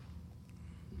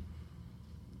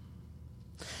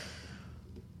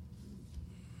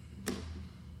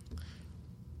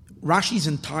 Rashi's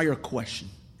entire question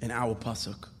in our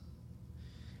pasuk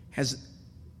has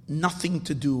nothing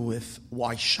to do with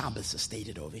why Shabbos is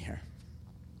stated over here.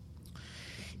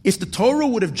 If the Torah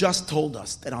would have just told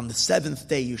us that on the seventh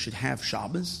day you should have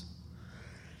Shabbos,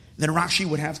 then Rashi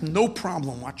would have no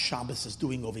problem what Shabbos is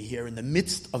doing over here in the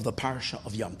midst of the parsha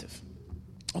of Yom Tov,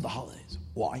 of the holidays.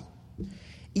 Why?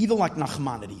 Either like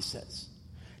Nachmanides says.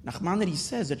 Nachmanides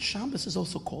says that Shabbos is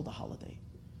also called a holiday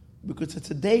because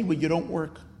it's a day where you don't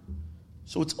work.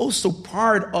 So it's also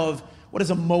part of, what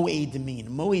does a moed mean?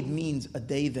 Moed means a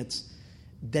day that's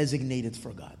designated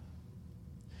for God.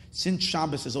 Since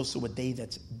Shabbos is also a day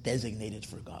that's designated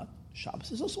for God,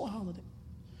 Shabbos is also a holiday.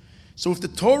 So if the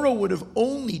Torah would have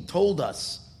only told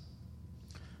us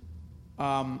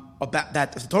about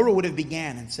that, if the Torah would have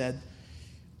began and said,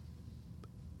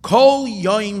 Kol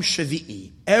Yom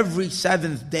Shavi'i, every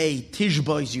seventh day,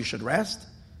 Tishbois, you should rest,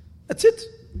 that's it.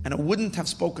 And it wouldn't have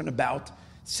spoken about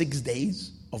 6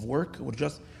 days of work. It would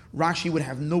just, Rashi would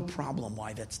have no problem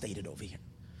why that's stated over here.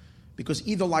 Because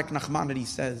either like Nachmanides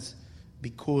says,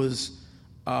 because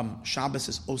Shabbos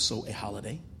is also a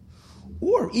holiday,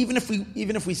 or even if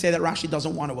we say that Rashi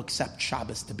doesn't want to accept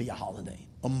Shabbos to be a holiday,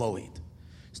 a moed,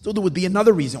 still there would be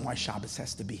another reason why Shabbos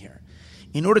has to be here,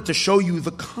 in order to show you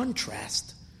the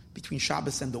contrast between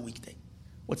Shabbos and the weekday.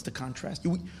 What's the contrast?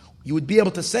 You would be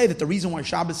able to say that the reason why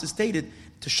Shabbos is stated,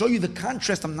 to show you the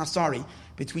contrast,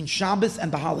 between Shabbos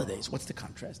and the holidays. What's the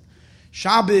contrast?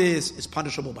 Shabbos is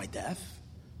punishable by death,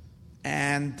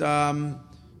 and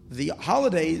the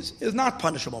holidays is not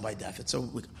punishable by death.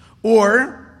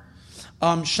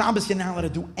 Shabbos you're not allowed to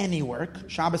do any work.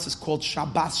 Shabbos is called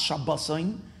Shabbos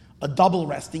Shabbosin, a double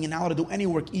resting. You're not allowed to do any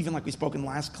work, even like we spoke in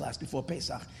last class before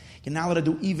Pesach. You're not allowed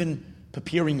to do even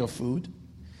preparing your food.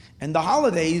 And the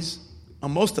holidays, or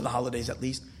most of the holidays at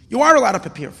least, you are allowed to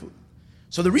prepare food.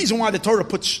 So the reason why the Torah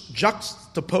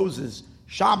juxtaposes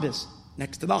Shabbos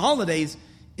next to the holidays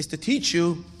is to teach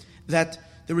you that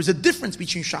there is a difference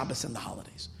between Shabbos and the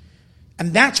holidays.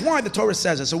 And that's why the Torah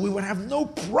says it. So we would have no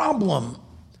problem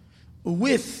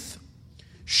with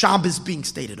Shabbos being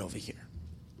stated over here.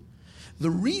 The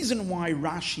reason why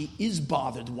Rashi is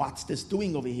bothered, what's this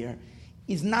doing over here,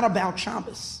 is not about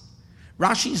Shabbos.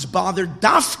 Rashi is bothered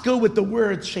dafka with the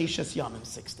words Sheishes Yamim,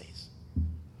 6 days.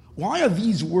 Why are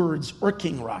these words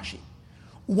irking Rashi?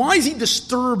 Why is he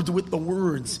disturbed with the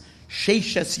words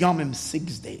Sheishes Yamim,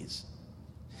 6 days?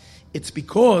 It's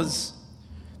because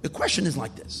the question is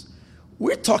like this.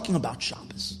 We're talking about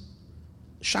Shabbos.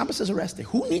 Shabbos is a rest day.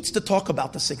 Who needs to talk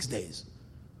about the 6 days?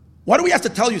 Why do we have to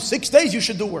tell you 6 days you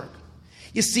should do work?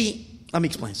 You see, let me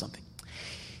explain something.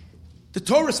 The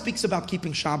Torah speaks about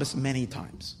keeping Shabbos many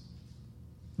times,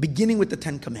 beginning with the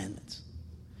 10 Commandments.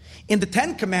 In the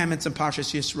 10 Commandments in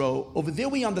Parshas Yisro, over there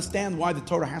we understand why the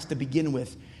Torah has to begin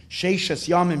with Sheishes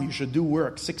Yamim, you should do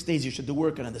work, 6 days you should do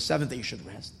work, and on the 7th day you should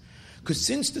rest. Because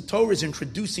since the Torah is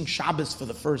introducing Shabbos for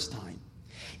the first time,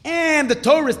 and the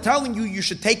Torah is telling you you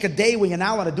should take a day where you're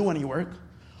not allowed to do any work,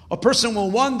 a person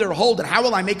will wonder, hold it, how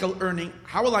will I make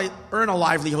how will I earn a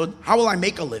livelihood? How will I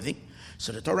make a living?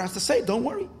 So the Torah has to say, don't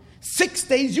worry. 6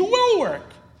 days you will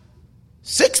work.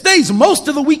 6 days, most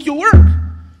of the week you'll work.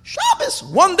 Shabbos,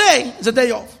 1 day is a day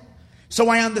off. So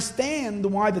I understand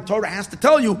why the Torah has to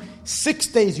tell you 6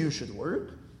 days you should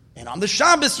work, and on the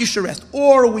Shabbos you should rest.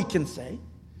 Or we can say,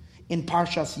 in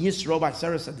Parshas Yisro by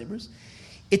Seres HaDibros,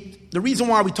 the reason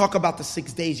why we talk about the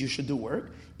 6 days you should do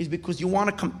work is because you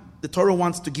want to the Torah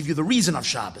wants to give you the reason of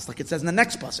Shabbos, like it says in the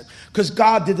next pasuk. Because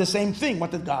God did the same thing. What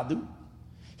did God do?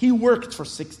 He worked for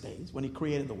 6 days when he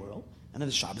created the world, and on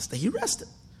the Shabbos day he rested.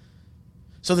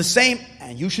 So the same,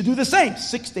 and you should do the same.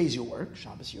 6 days you work,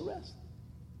 Shabbos you rest.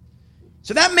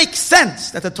 So that makes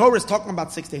sense that the Torah is talking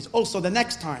about 6 days. Also, the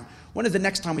next time, when is the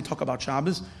next time we talk about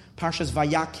Shabbos? Parshas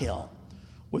Vayakhel,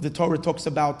 where the Torah talks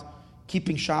about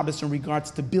keeping Shabbos in regards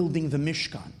to building the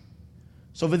Mishkan.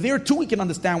 So over there too we can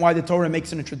understand why the Torah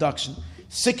makes an introduction.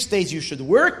 6 days you should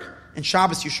work, and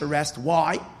Shabbos you should rest.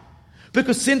 Why?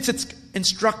 Because since it's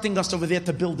instructing us over there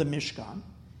to build the Mishkan,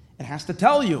 it has to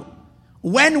tell you,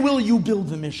 when will you build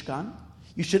the Mishkan?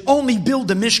 You should only build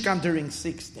the Mishkan during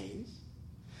 6 days.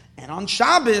 And on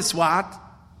Shabbos, what?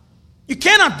 You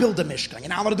cannot build the Mishkan. You're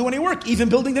not allowed to do any work. Even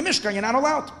building the Mishkan, you're not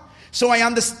allowed to. So I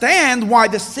understand why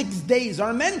the 6 days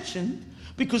are mentioned,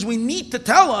 because we need to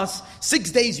tell us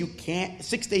 6 days you can't,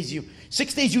 6 days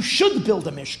you should build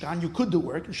a Mishkan. You could do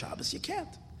work, and Shabbos you can't.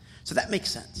 So that makes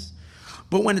sense.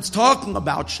 But when it's talking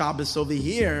about Shabbos over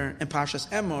here in Parshas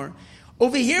Emor,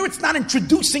 over here it's not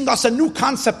introducing us a new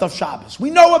concept of Shabbos.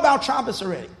 We know about Shabbos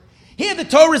already. Here the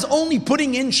Torah is only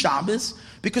putting in Shabbos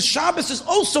because Shabbos is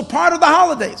also part of the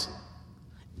holidays.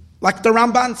 Like the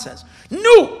Ramban says.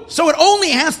 No! So it only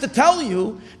has to tell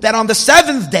you that on the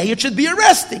 7th day it should be a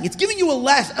resting. It's giving you a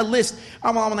list.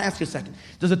 I want to ask you a second.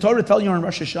 Does the Torah tell you on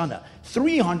Rosh Hashanah,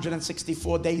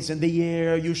 364 days in the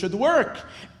year you should work,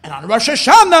 and on Rosh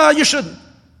Hashanah you shouldn't?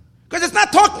 Because it's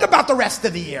not talking about the rest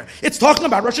of the year. It's talking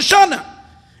about Rosh Hashanah.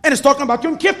 And it's talking about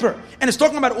Yom Kippur. And it's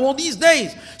talking about all these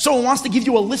days. So it wants to give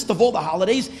you a list of all the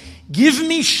holidays. Give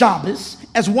me Shabbos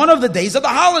as one of the days of the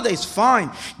holidays.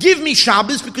 Fine. Give me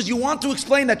Shabbos because you want to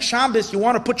explain that Shabbos, you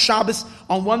want to put Shabbos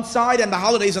on one side and the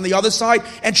holidays on the other side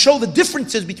and show the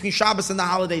differences between Shabbos and the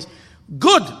holidays.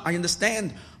 Good. I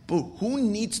understand. But who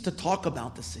needs to talk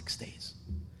about the 6 days?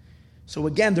 So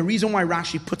again, the reason why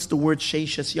Rashi puts the word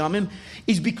Sheishes Yamim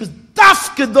is because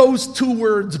dafka those 2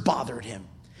 words bothered him.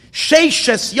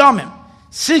 Sheishes Yamim,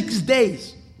 6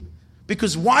 days.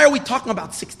 Because why are we talking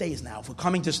about 6 days now? If we're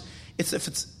coming to,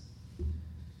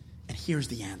 and here's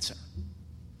the answer.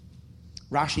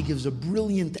 Rashi gives a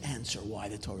brilliant answer why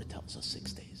the Torah tells us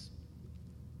 6 days.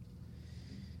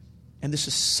 And this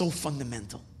is so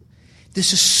fundamental.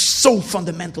 This is so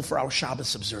fundamental for our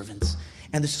Shabbos observance.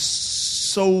 And this is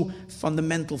so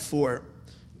fundamental for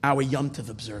our Yom Tov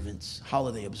observance,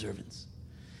 holiday observance.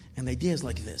 And the idea is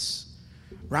like this.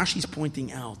 Rashi's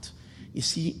pointing out, you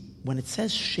see, when it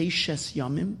says Sheishes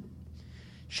Yamim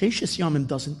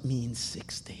doesn't mean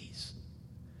 6 days.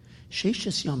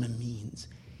 Sheishes Yamim means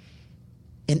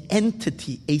an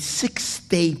entity, a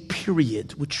 6-day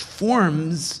period, which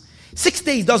forms, 6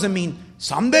 days doesn't mean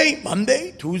Sunday,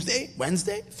 Monday, Tuesday,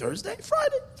 Wednesday, Thursday,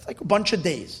 Friday. It's like a bunch of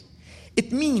days.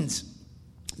 It means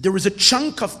there is a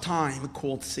chunk of time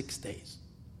called 6 days.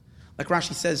 Like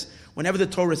Rashi says, whenever the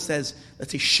Torah says,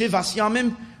 let's say Shivas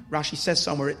Yamim, Rashi says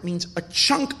somewhere, it means a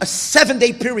chunk, a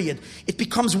 7-day period. It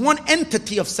becomes one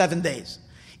entity of 7 days.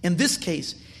 In this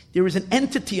case, there is an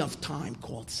entity of time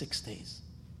called 6 days.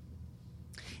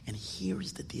 And here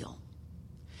is the deal.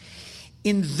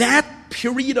 In that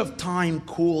period of time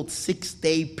called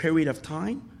 6-day period of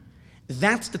time,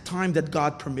 that's the time that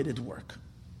God permitted work.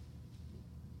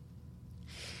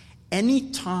 Any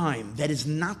time that is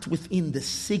not within the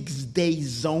 6-day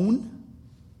zone,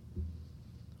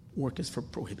 work is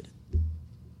prohibited.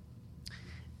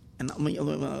 And let me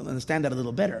understand that a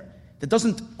little better. That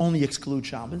doesn't only exclude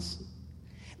Shabbos.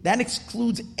 That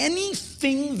excludes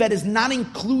anything that is not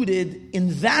included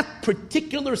in that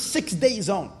particular 6-day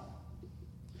zone.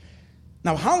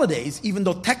 Now, holidays, even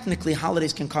though technically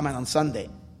holidays can come out on Sunday,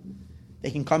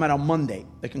 they can come out on Monday,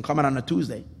 they can come out on a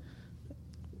Tuesday,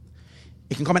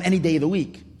 it can come out any day of the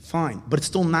week, fine, but it's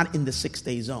still not in the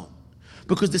 6-day zone.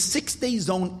 Because the 6-day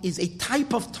zone is a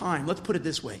type of time. Let's put it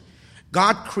this way.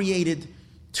 God created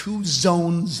 2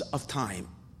 zones of time.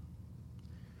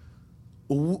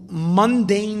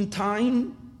 Mundane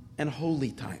time and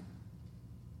holy time.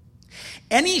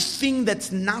 Anything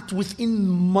that's not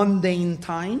within mundane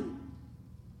time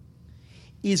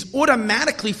is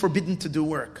automatically forbidden to do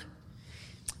work.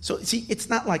 So, see, it's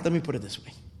not like, let me put it this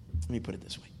way.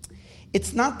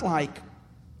 It's not like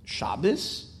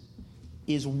Shabbos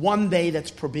is one day that's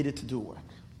forbidden to do work.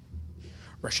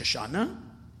 Rosh Hashanah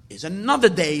is another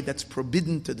day that's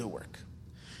forbidden to do work.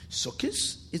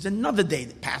 Sukkot is another day.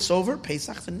 Passover,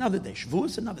 Pesach is another day. Shavuos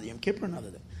is another day. Yom Kippur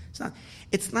another day.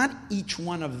 It's not each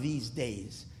one of these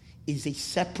days is a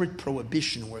separate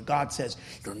prohibition where God says,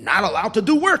 you're not allowed to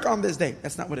do work on this day.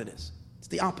 That's not what it is. It's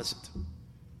the opposite.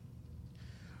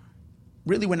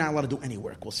 Really, we're not allowed to do any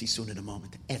work. We'll see soon in a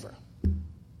moment. Ever.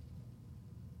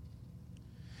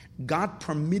 God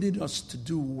permitted us to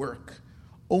do work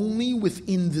only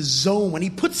within the zone. When he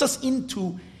puts us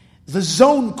into the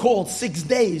zone called 6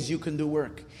 days, you can do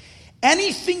work.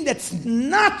 Anything that's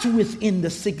not within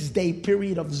the 6 day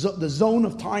period of the zone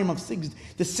of time of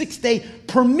the 6 day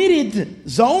permitted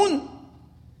zone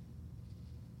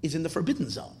is in the forbidden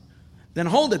zone. Then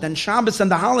hold it. Then Shabbos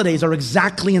and the holidays are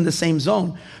exactly in the same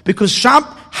zone, because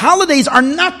holidays are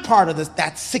not part of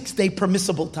that 6 day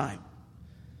permissible time.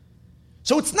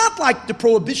 So it's not like the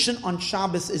prohibition on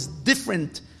Shabbos is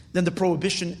different than the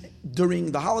prohibition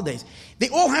during the holidays. They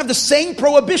all have the same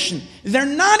prohibition. They're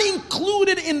not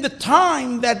included in the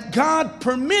time that God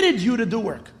permitted you to do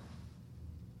work.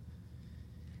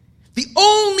 The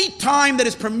only time that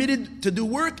is permitted to do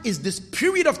work is this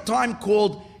period of time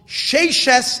called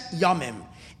Sheishes Yamim,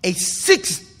 a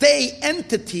 6 day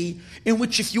entity in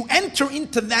which if you enter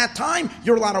into that time,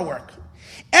 you're allowed to work.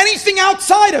 Anything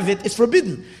outside of it is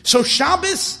forbidden. So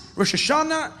Shabbos, Rosh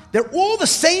Hashanah, they're all the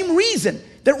same reason.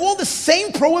 They're all the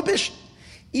same prohibition.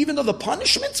 Even though the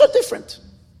punishments are different.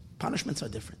 Punishments are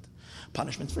different.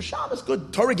 Punishments for Shabbos,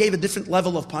 good. Torah gave a different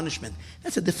level of punishment.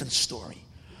 That's a different story.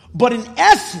 But in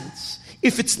essence,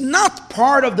 if it's not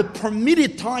part of the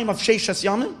permitted time of Sheishes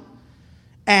Yamim,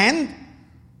 and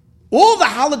all the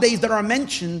holidays that are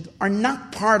mentioned are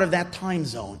not part of that time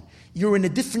zone, you're in a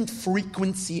different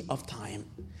frequency of time.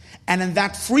 And in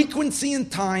that frequency and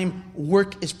time,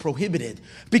 work is prohibited.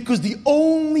 Because the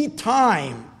only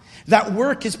time that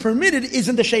work is permitted is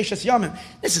in the Sheishes Yamim.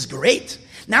 This is great.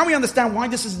 Now we understand why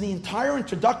this is the entire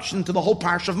introduction to the whole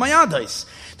parsha of Mayadais.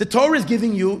 The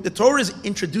Torah is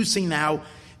introducing now,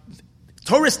 the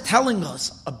Torah is telling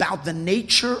us about the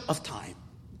nature of time.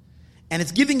 And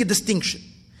it's giving a distinction.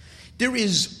 There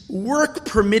is work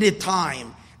permitted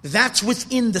time. That's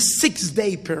within the 6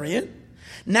 day period.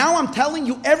 Now I'm telling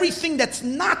you everything that's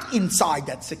not inside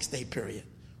that 6 day period.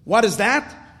 What is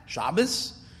that?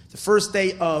 Shabbos, the first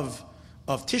day of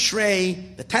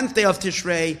Tishrei, the 10th day of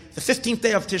Tishrei, the 15th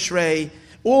day of Tishrei,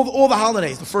 all the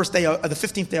holidays, the first day of the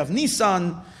 15th day of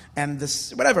Nisan, and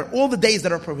this whatever, all the days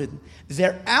that are forbidden.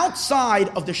 They're outside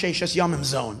of the Sheishes Yamim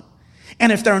zone.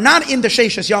 And if they're not in the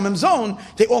Sheishes Yamim zone,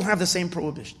 they all have the same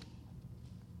prohibition.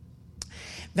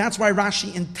 That's why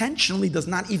Rashi intentionally does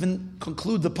not even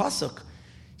conclude the pasuk.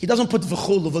 He doesn't put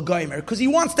v'chulu v'goymer, because he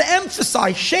wants to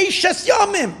emphasize Sheishes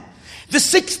Yamim. The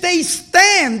 6 days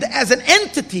stand as an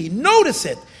entity. Notice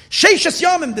it. Sheishes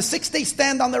Yamim, the 6 days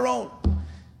stand on their own.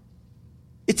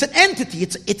 It's an entity.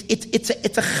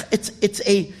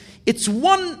 It's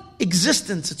one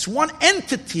existence. It's one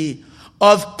entity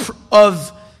of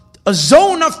a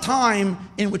zone of time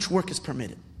in which work is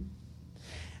permitted.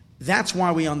 That's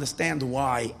why we understand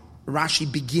why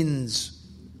Rashi begins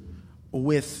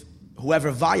with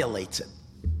whoever violates it.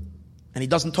 And he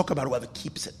doesn't talk about whoever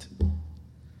keeps it.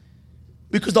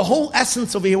 Because the whole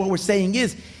essence over here, what we're saying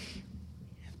is,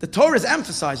 the Torah is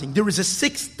emphasizing there is a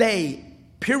 6 day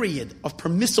period of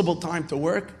permissible time to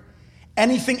work.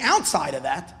 Anything outside of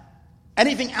that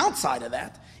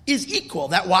is equal.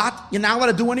 That what? You're not allowed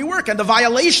to do any work. And the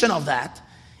violation of that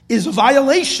is a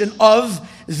violation of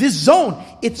this zone.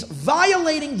 It's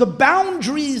violating the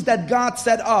boundaries that God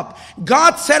set up.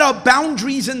 God set up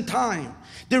boundaries in time.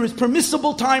 There is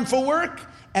permissible time for work,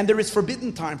 and there is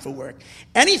forbidden time for work.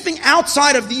 Anything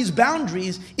outside of these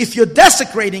boundaries, if you're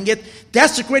desecrating it,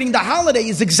 desecrating the holiday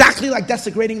is exactly like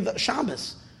desecrating the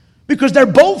Shabbos. Because they're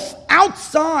both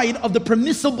outside of the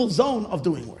permissible zone of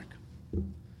doing work.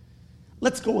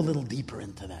 Let's go a little deeper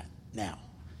into that now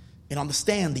and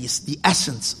understand the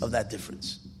essence of that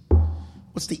difference.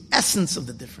 What's the essence of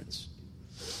the difference?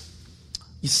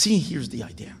 You see, here's the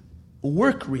idea.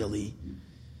 Work really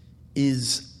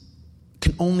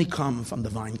can only come from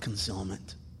divine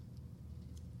concealment.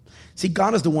 See,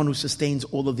 God is the one who sustains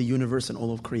all of the universe and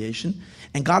all of creation.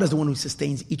 And God is the one who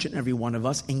sustains each and every one of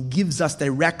us and gives us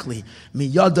directly,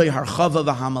 miyadai harchava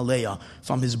v'hamaleya,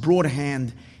 from his broad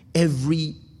hand,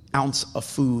 every ounce of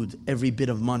food, every bit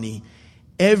of money,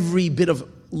 every bit of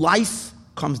life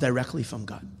comes directly from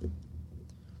God.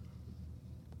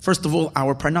 First of all,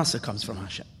 our parnasa comes from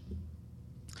Hashem.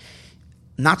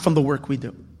 Not from the work we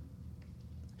do.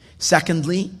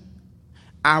 Secondly,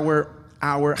 our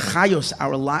chayos,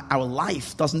 our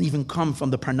life doesn't even come from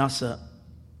the parnasa,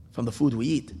 from the food we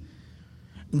eat.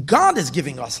 God is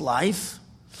giving us life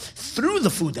through the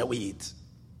food that we eat.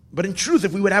 But in truth,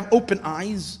 if we would have open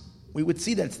eyes, we would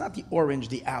see that it's not the orange,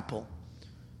 the apple,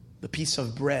 the piece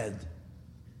of bread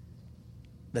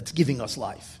that's giving us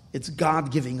life. It's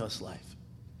God giving us life.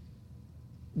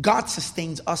 God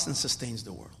sustains us and sustains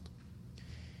the world.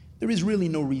 There is really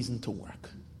no reason to work.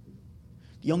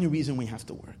 The only reason we have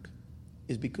to work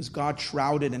is because God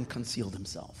shrouded and concealed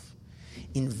himself.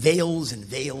 in veils and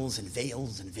veils and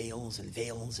veils and veils and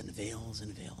veils and veils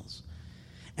and veils.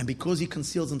 And because he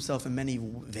conceals himself in many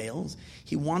veils,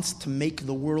 he wants to make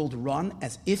the world run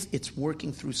as if it's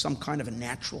working through some kind of a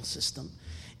natural system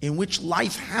in which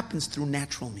life happens through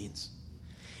natural means.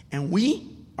 And we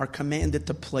are commanded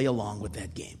to play along with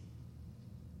that game.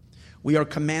 We are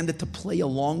commanded to play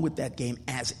along with that game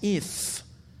as if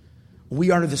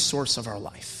we are the source of our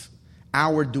life,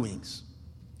 our doings.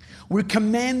 We're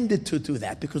commanded to do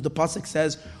that because the pasuk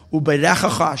says,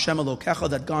 "U'beirechacha Hashem Elokecha,"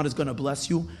 that God is going to bless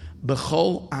you,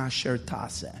 "B'chol asher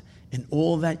taseh," in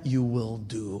all that you will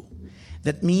do.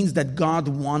 That means that God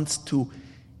wants to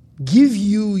give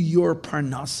you your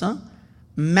parnasa,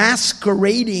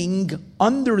 masquerading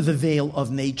under the veil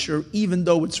of nature, even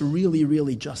though it's really,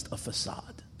 really just a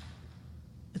facade.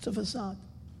 It's a facade.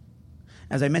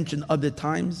 As I mentioned other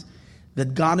times,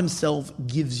 that God himself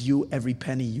gives you every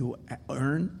penny you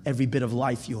earn, every bit of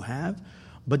life you have,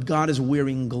 but God is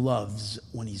wearing gloves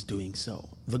when he's doing so.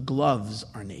 The gloves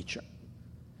are nature.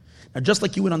 Now, just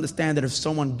like you would understand that if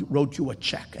someone wrote you a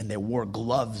check and they wore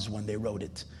gloves when they wrote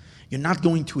it, you're not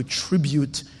going to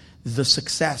attribute the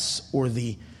success or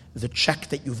the check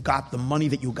that you've got, the money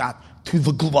that you got, to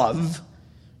the glove.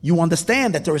 You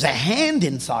understand that there is a hand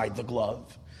inside the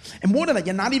glove. And more than that,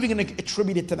 you're not even going to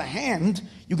attribute it to the hand.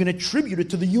 You're going to attribute it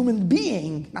to the human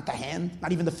being, not the hand,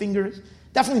 not even the fingers,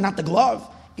 definitely not the glove.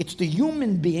 It's the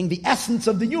human being, the essence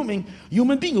of the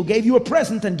human being who gave you a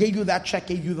present and gave you that check,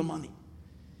 gave you the money.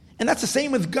 And that's the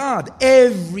same with God.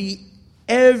 Every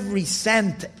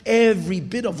cent, every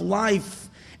bit of life,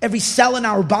 every cell in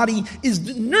our body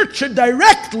is nurtured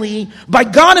directly by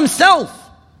God himself.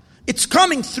 It's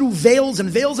coming through veils and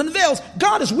veils and veils.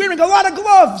 God is wearing a lot of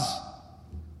gloves.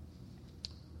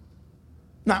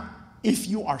 Now, if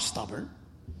you are stubborn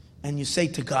and you say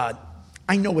to God,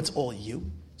 I know it's all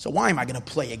you, so why am I going to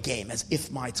play a game as if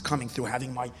it's coming through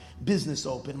having my business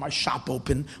open, my shop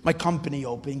open, my company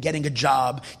open, getting a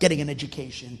job, getting an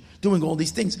education, doing all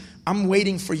these things? I'm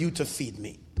waiting for you to feed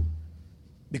me.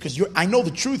 Because I know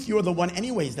the truth, you're the one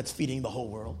anyways that's feeding the whole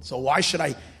world. So why should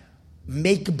I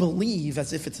make believe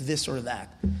as if it's this or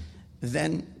that?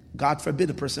 Then, God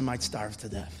forbid, a person might starve to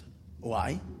death.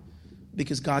 Why?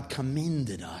 Because God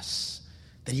commanded us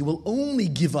that he will only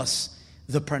give us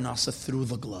the parnasa through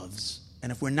the gloves.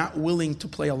 And if we're not willing to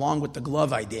play along with the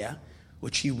glove idea,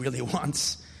 which he really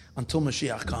wants until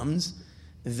Mashiach comes,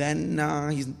 then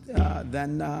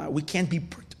we can't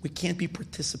be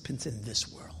participants in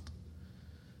this world.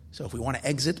 So if we want to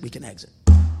exit, we can exit.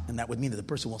 And that would mean that the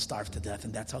person will starve to death,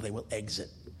 and that's how they will exit.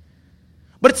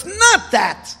 But it's not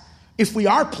that if we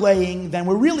are playing, then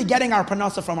we're really getting our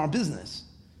parnasa from our business.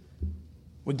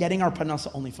 We're getting our parnasa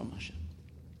only from Hashem.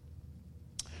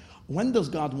 When does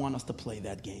God want us to play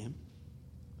that game?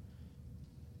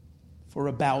 For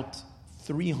about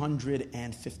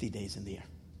 350 days in the year.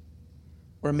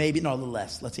 Or maybe, no, a little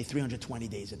less. Let's say 320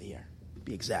 days in the year.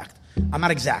 Be exact. I'm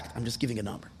not exact. I'm just giving a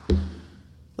number.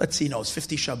 Let's see, it's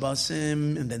 50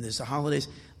 Shabbosim, and then there's the holidays.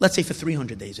 Let's say for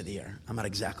 300 days of the year. I'm not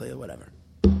exactly, whatever.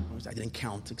 I didn't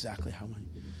count exactly how many.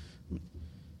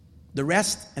 The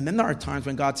rest, and then there are times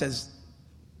when God says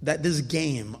that this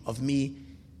game of me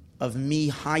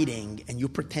hiding and you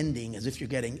pretending as if you're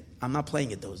getting, I'm not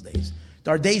playing it those days.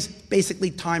 There are days,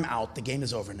 basically, time out. The game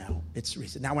is over now. It's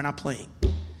recent. Now we're not playing.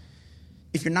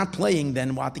 If you're not playing,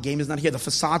 then what? The game is not here. The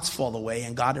facades fall away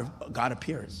and God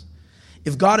appears.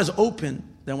 If God is open,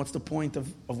 then what's the point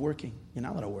of working? You're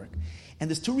not allowed to work. And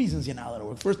there's two reasons you're not allowed to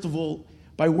work. First of all,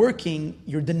 by working,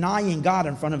 you're denying God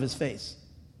in front of his face.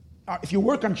 If you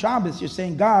work on Shabbos, you're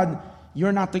saying, God,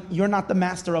 you're not the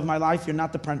master of my life. You're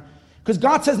not the parent. Because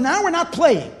God says, now we're not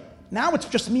playing. Now it's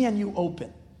just me and you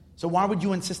open. So why would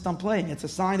you insist on playing? It's a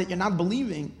sign that you're not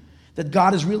believing that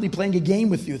God is really playing a game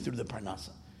with you through the parnasa.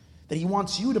 That he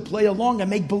wants you to play along and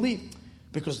make believe.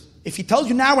 Because if he tells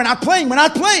you now we're not playing, we're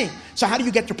not playing. So how do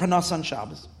you get your parnasa on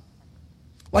Shabbos?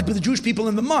 Like with the Jewish people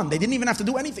in the Mun, they didn't even have to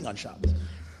do anything on Shabbos.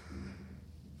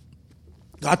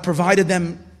 God provided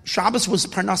them. Shabbos was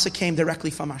parnasa came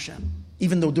directly from Hashem.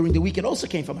 Even though during the week it also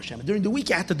came from Hashem. During the week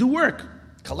you had to do work.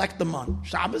 Collect the Mun.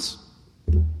 Shabbos,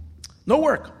 no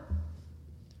work.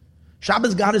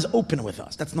 Shabbos, God is open with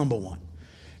us. That's number one.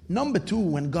 Number two,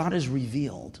 when God is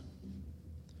revealed,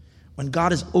 when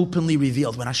God is openly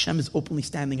revealed, when Hashem is openly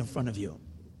standing in front of you,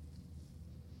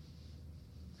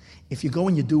 if you go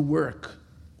and you do work,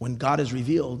 when God is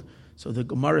revealed, so the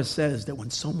Gemara says that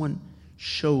when someone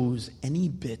shows any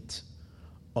bit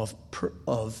of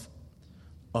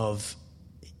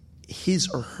his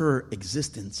or her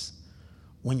existence,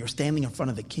 when you're standing in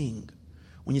front of the king,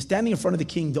 when you're standing in front of the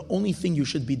king, the only thing you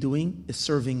should be doing is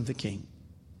serving the king.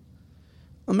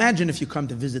 Imagine if you come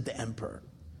to visit the emperor.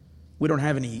 We don't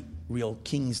have any real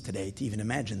kings today to even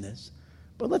imagine this.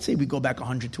 But let's say we go back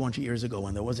 100, 200 years ago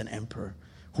when there was an emperor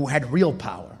who had real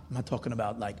power. I'm not talking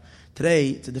about like today,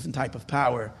 it's a different type of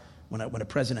power. When a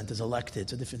president is elected,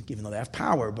 it's a different, even though they have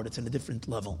power, but it's in a different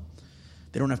level.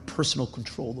 They don't have personal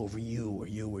control over you or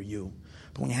you or you.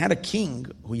 But when you had a king,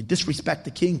 who you disrespect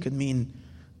the king could mean,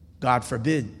 God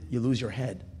forbid, you lose your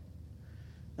head.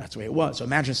 That's the way it was. So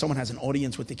imagine someone has an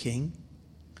audience with the king.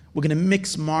 We're going to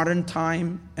mix modern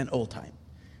time and old time.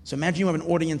 So imagine you have an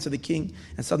audience of the king,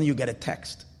 and suddenly you get a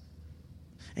text.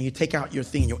 And you take out your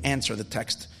thing and you answer the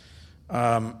text.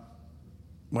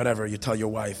 Whatever, you tell your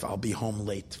wife, I'll be home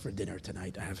late for dinner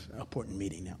tonight. I have an important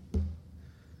meeting now.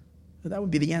 So that would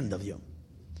be the end of you.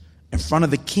 In front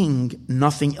of the king,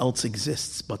 nothing else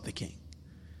exists but the king.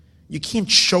 You can't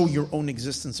show your own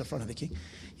existence in front of the king.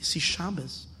 You see,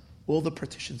 Shabbos, all the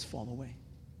partitions fall away.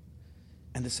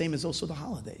 And the same is also the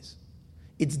holidays.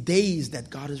 It's days that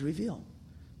God has revealed.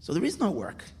 So there is no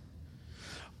work.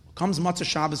 Comes Matzah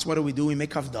Shabbos, what do? We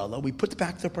make Havdalah. We put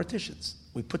back the partitions.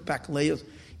 We put back layers.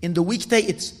 In the weekday,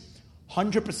 it's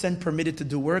 100% permitted to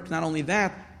do work. Not only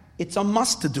that, it's a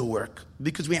must to do work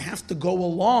because we have to go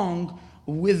along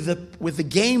with the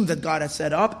game that God has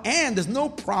set up. And there's no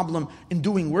problem in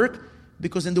doing work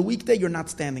because in the weekday, you're not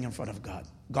standing in front of God.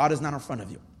 God is not in front of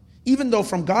you. Even though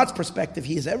from God's perspective,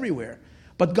 He is everywhere.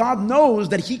 But God knows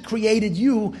that He created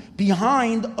you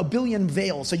behind a billion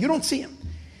veils. So you don't see Him.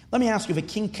 Let me ask you, if a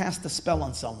king casts a spell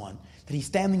on someone, that he's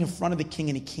standing in front of the king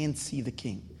and he can't see the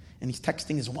king, and he's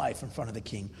texting his wife in front of the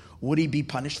king, would he be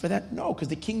punished for that? No, because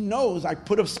the king knows, I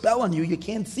put a spell on you, you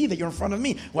can't see that you're in front of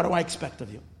me. What do I expect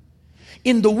of you?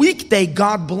 In the weekday,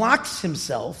 God blocks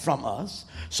Himself from us.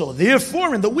 So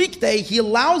therefore, in the weekday, He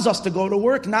allows us to go to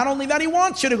work. Not only that, He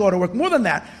wants you to go to work. More than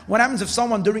that, what happens if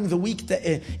someone during the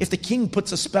weekday, if the king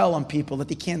puts a spell on people that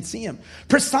they can't see him?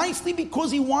 Precisely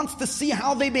because He wants to see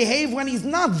how they behave when He's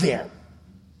not there.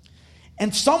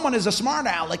 And someone is a smart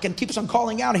aleck and keeps on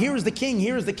calling out, here is the king,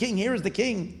 here is the king, here is the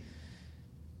king.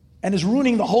 And is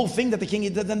ruining the whole thing that the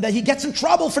king, that he gets in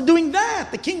trouble for doing that.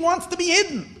 The king wants to be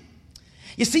hidden.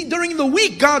 You see, during the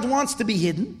week, God wants to be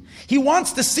hidden. He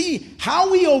wants to see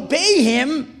how we obey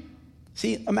Him.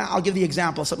 See, I'll give the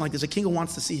example of something like this. A king who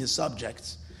wants to see his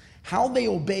subjects, how they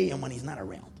obey Him when He's not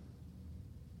around.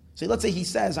 See, let's say He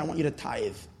says, I want you to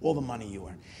tithe all the money you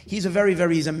earn. He's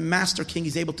a master king.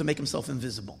 He's able to make Himself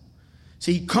invisible.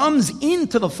 So He comes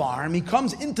into the farm, He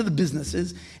comes into the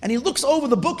businesses, and He looks over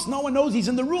the books. No one knows He's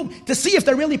in the room to see if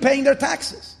they're really paying their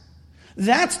taxes.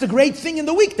 That's the great thing in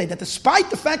the weekday, that despite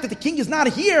the fact that the king is not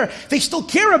here, they still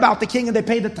care about the king and they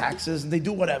pay the taxes and they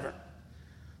do whatever.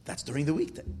 That's during the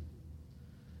weekday.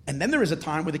 And then there is a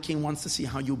time where the king wants to see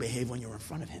how you behave when you're in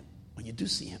front of him, when you do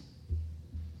see him.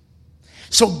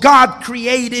 So God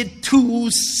created two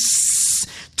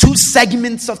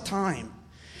segments of time.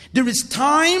 There is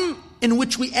time in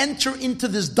which we enter into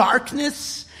this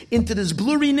darkness, into this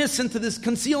blurriness, into this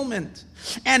concealment.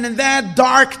 And in that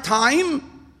dark time,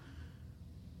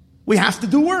 we have to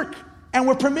do work. And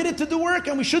we're permitted to do work,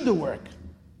 and we should do work.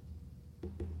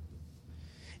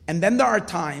 And then there are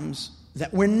times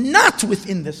that we're not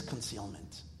within this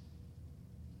concealment.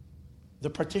 The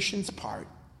partitions part,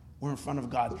 we're in front of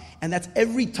God. And that's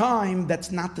every time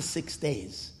that's not the 6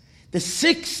 days. The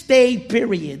 6-day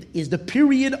period is the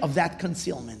period of that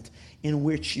concealment in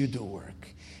which you do work.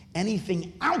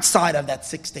 Anything outside of that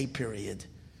 6-day period,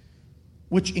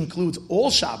 which includes all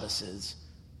Shabbos,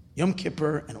 Yom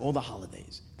Kippur, and all the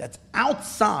holidays, that's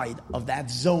outside of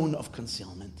that zone of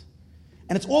concealment.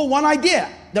 And it's all one idea.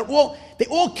 They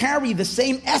all carry the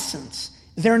same essence.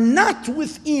 They're not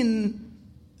within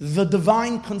the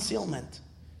divine concealment.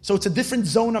 So it's a different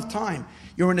zone of time.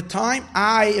 You're in a time,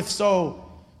 if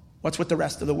so, what's with the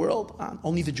rest of the world?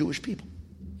 Only the Jewish people.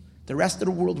 The rest of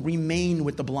the world remain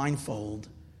with the blindfold,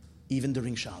 even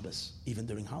during Shabbos, even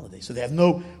during holidays. So they have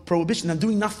no prohibition. They're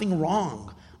doing nothing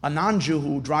wrong. A non-Jew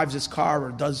who drives his car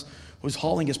or who's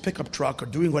hauling his pickup truck or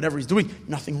doing whatever he's doing,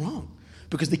 nothing wrong.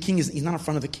 Because the king he's not in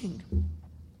front of the king.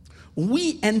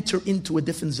 We enter into a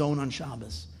different zone on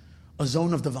Shabbos, a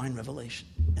zone of divine revelation.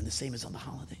 And the same is on the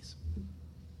holidays.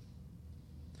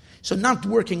 So not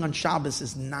working on Shabbos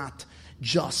is not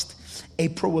just a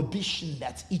prohibition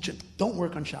that's don't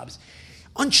work on Shabbos.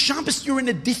 On Shabbos, you're in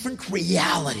a different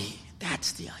reality.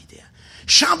 That's the idea.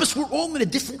 Shabbos, we're all in a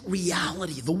different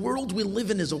reality. The world we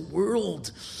live in is a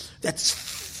world that's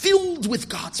filled with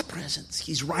God's presence.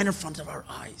 He's right in front of our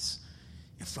eyes.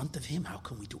 In front of Him, how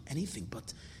can we do anything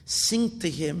but sing to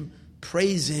Him,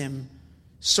 praise Him,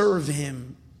 serve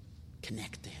Him,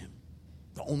 connect to Him?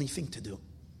 The only thing to do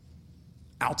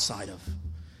outside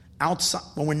outside,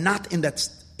 when we're not in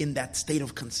that state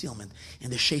of concealment, in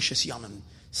the Sheishes Yamim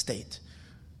state.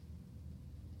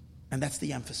 And that's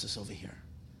the emphasis over here.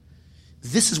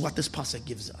 This is what this pasuk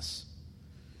gives us.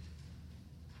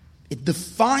 It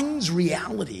defines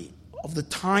reality of the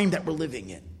time that we're living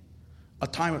in. A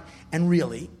time of, and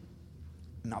really,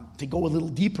 now to go a little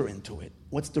deeper into it,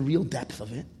 what's the real depth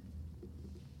of it?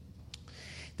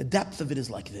 The depth of it is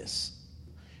like this.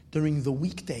 During the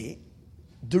weekday,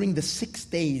 during the 6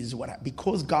 days,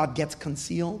 because God gets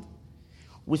concealed,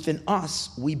 within us,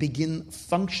 we begin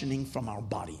functioning from our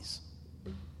bodies.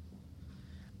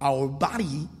 Our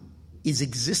body is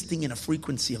existing in a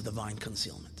frequency of divine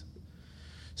concealment.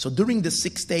 So during the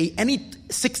 6 day, any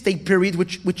 6 day period,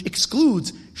 which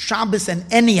excludes Shabbos and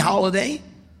any holiday,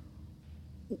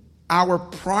 our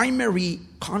primary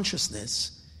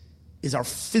consciousness is our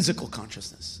physical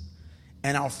consciousness.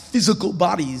 And our physical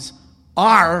bodies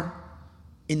are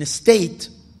in a state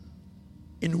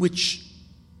in which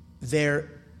they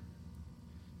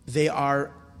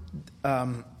are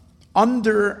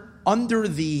under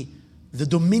the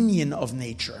dominion of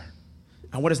nature.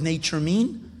 And what does nature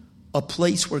mean? A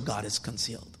place where God is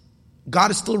concealed.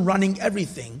 God is still running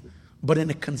everything, but in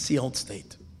a concealed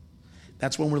state.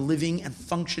 That's when we're living and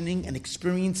functioning and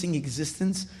experiencing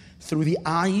existence through the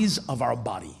eyes of our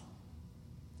body.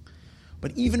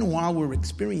 But even while we're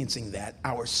experiencing that,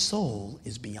 our soul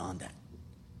is beyond that.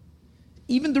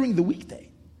 Even during the weekday,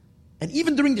 and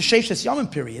even during the Sheishes Yamim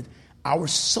period, our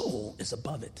soul is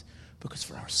above it. Because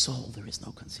for our soul, there is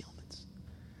no concealment.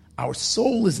 Our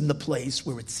soul is in the place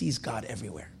where it sees God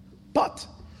everywhere. But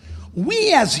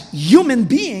we as human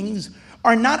beings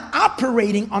are not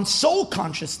operating on soul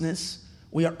consciousness.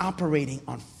 We are operating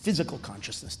on physical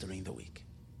consciousness during the week.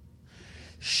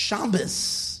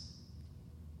 Shabbos,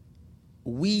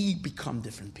 we become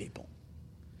different people.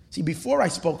 See, before I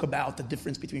spoke about the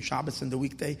difference between Shabbos and the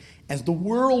weekday as the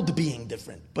world being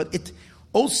different, but it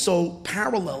also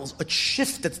parallels a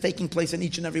shift that's taking place in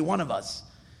each and every one of us.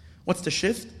 What's the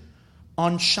shift?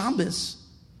 On Shabbos,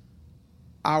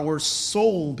 our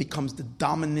soul becomes the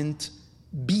dominant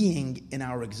being in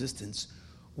our existence.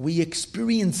 We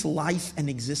experience life and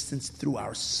existence through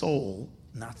our soul,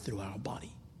 not through our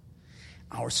body.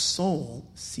 Our soul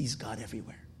sees God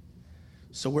everywhere.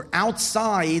 So we're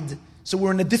outside, so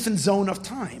we're in a different zone of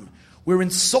time. We're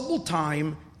in soul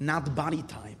time, not body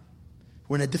time.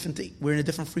 We're in a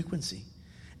different frequency.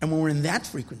 And when we're in that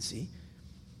frequency,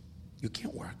 you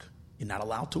can't work. You're not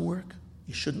allowed to work.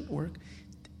 You shouldn't work.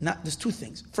 There's two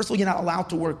things. First of all, you're not allowed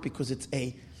to work because it's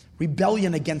a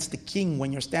rebellion against the king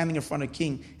when you're standing in front of the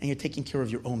king and you're taking care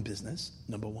of your own business,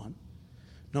 number one.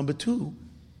 Number two,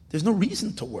 there's no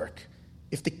reason to work.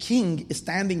 If the king is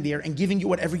standing there and giving you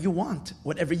whatever you want,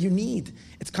 whatever you need,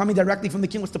 it's coming directly from the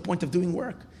king, what's the point of doing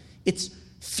work? It's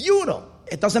futile.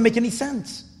 It doesn't make any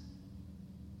sense.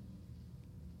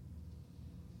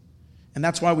 And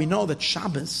that's why we know that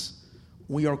Shabbos,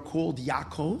 we are called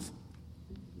Yaakov.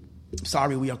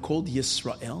 We are called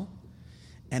Yisrael.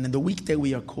 And in the weekday,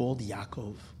 we are called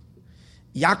Yaakov.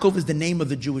 Yaakov is the name of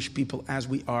the Jewish people as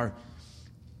we are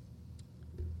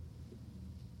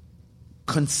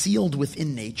concealed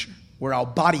within nature, where our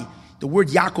body, the word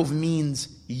Yaakov means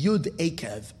Yud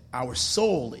Akev, our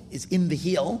soul is in the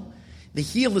heel. The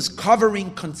heel is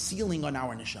covering, concealing on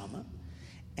our neshama.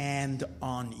 And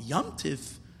on Yom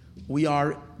Tiv, we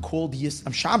are called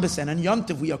Shabbos, and on Yom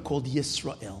Tiv, we are called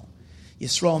Yisrael.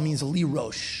 Yisrael means li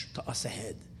rosh, to us a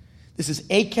head. This is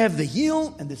Akev, the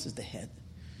heel, and this is the head.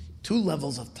 2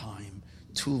 levels of time,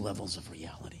 2 levels of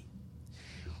reality.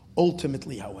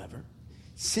 Ultimately, however,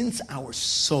 since our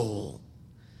soul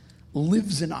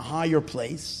lives in a higher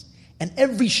place, and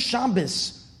every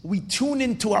Shabbos we tune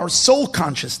into our soul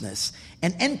consciousness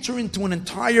and enter into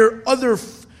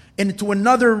into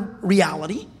another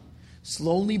reality,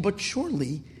 slowly but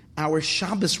surely, our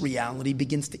Shabbos reality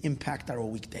begins to impact our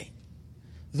weekday.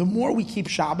 The more we keep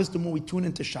Shabbos, the more we tune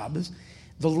into Shabbos,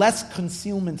 the less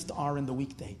concealments there are in the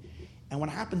weekday. And what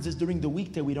happens is during the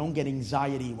weekday, we don't get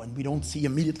anxiety when we don't see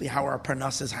immediately how our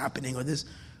parnas is happening or this.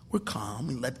 We're calm,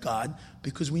 we let God,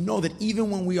 because we know that even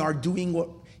when we are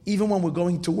even when we're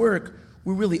going to work,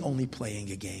 we're really only playing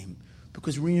a game.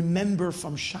 Because we remember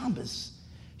from Shabbos,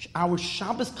 our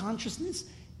Shabbos consciousness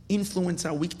influences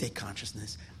our weekday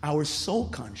consciousness. Our soul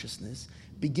consciousness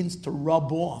begins to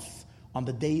rub off on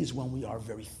the days when we are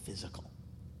very physical.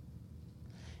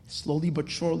 Slowly but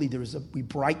surely, we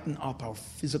brighten up our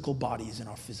physical bodies and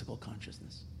our physical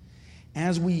consciousness.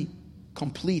 As we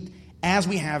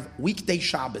have weekday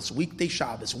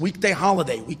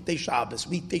holiday, weekday Shabbos,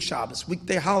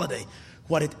 weekday holiday,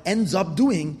 what it ends up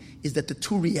doing is that the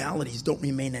two realities don't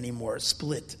remain anymore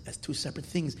split as two separate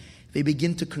things. They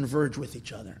begin to converge with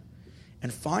each other.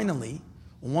 And finally,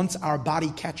 once our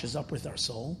body catches up with our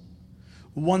soul,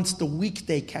 once the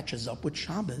weekday catches up with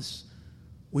Shabbos,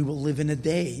 we will live in a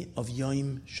day of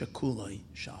Yom Shekuloi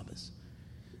Shabbos.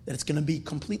 That it's going to be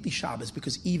completely Shabbos,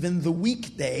 because even the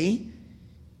weekday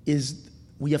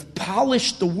we have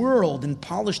polished the world and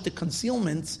polished the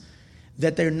concealments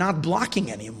that they're not blocking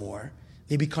anymore.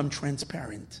 They become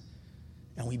transparent.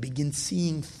 And we begin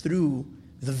seeing through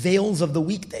the veils of the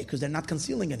weekday, because they're not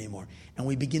concealing anymore. And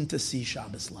we begin to see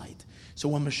Shabbos light. So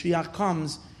when Mashiach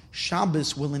comes,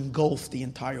 Shabbos will engulf the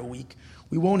entire week.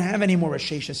 We won't have any more a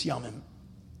Sheshes Yomim,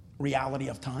 reality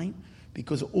of time,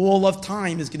 because all of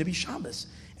time is going to be Shabbos.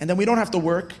 And then we don't have to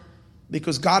work,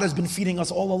 because God has been feeding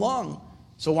us all along.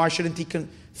 So why shouldn't He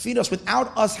feed us?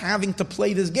 Without us having to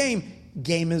play this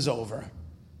game is over.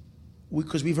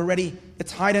 Because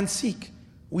it's hide and seek.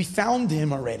 We found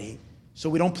Him already, so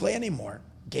we don't play anymore.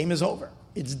 Game is over.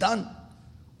 It's done.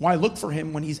 Why look for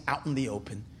Him when He's out in the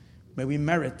open? May we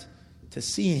merit to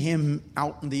see Him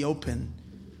out in the open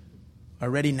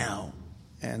already now.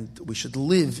 And we should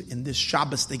live in this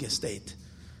Shabbos-dige state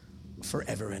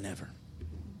forever and ever.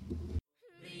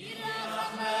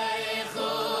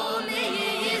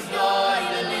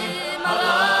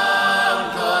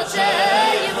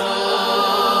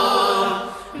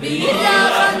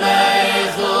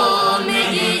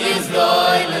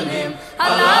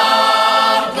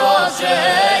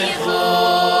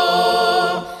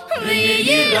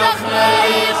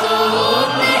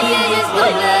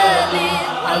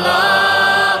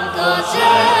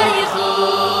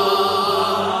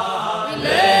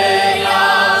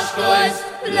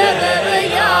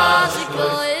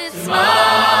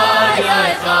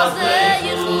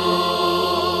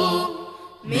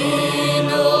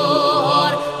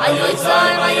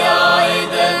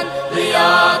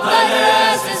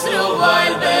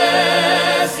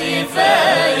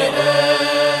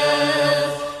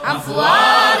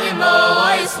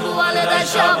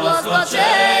 Shabbos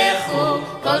Kochechu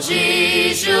Kol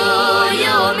Shishu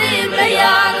Yomim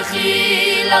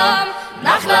B'Yarchilam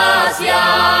Nachlas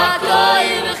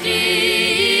Yaakov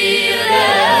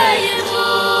V'Chireichu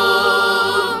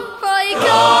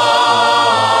Oiko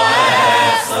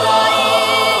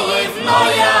Esoif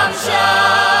Noyam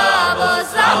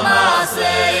Shabbos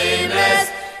Amaseides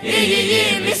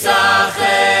Yiyim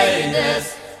Misacheides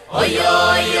Oy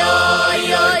oy oy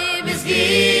oy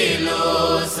Bizgilu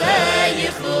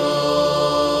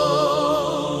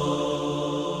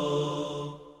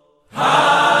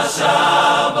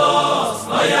HaShabbos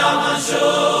lo yaman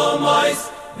shum mois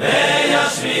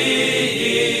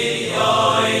ve'yashvi'i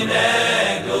oy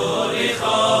negur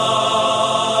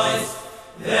ichois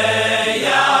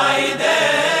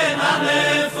ve'yaiden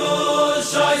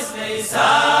hanefushois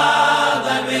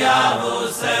ve'isadan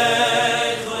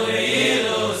ve'yavuseichu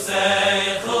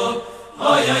ve'iluseichu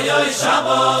oy oy oy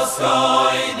Shabbos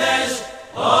koidesh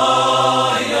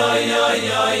oy oy oy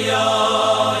oy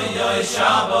oy oy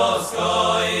Shabbos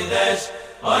koidesh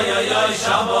oy oy oy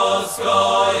Shabbos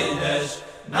koidesh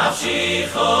nafshi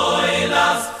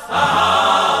choilas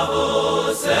ahavu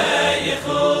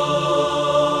seichu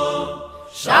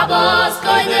Shabbos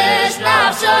koidesh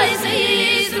nafshoy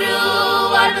zizru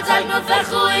al betzal no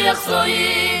ferchu yachsoi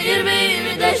irbi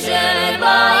midesher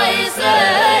bai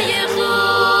seichu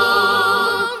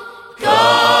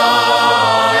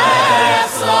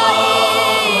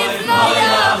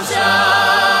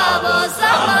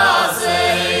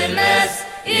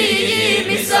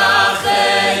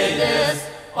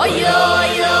Oy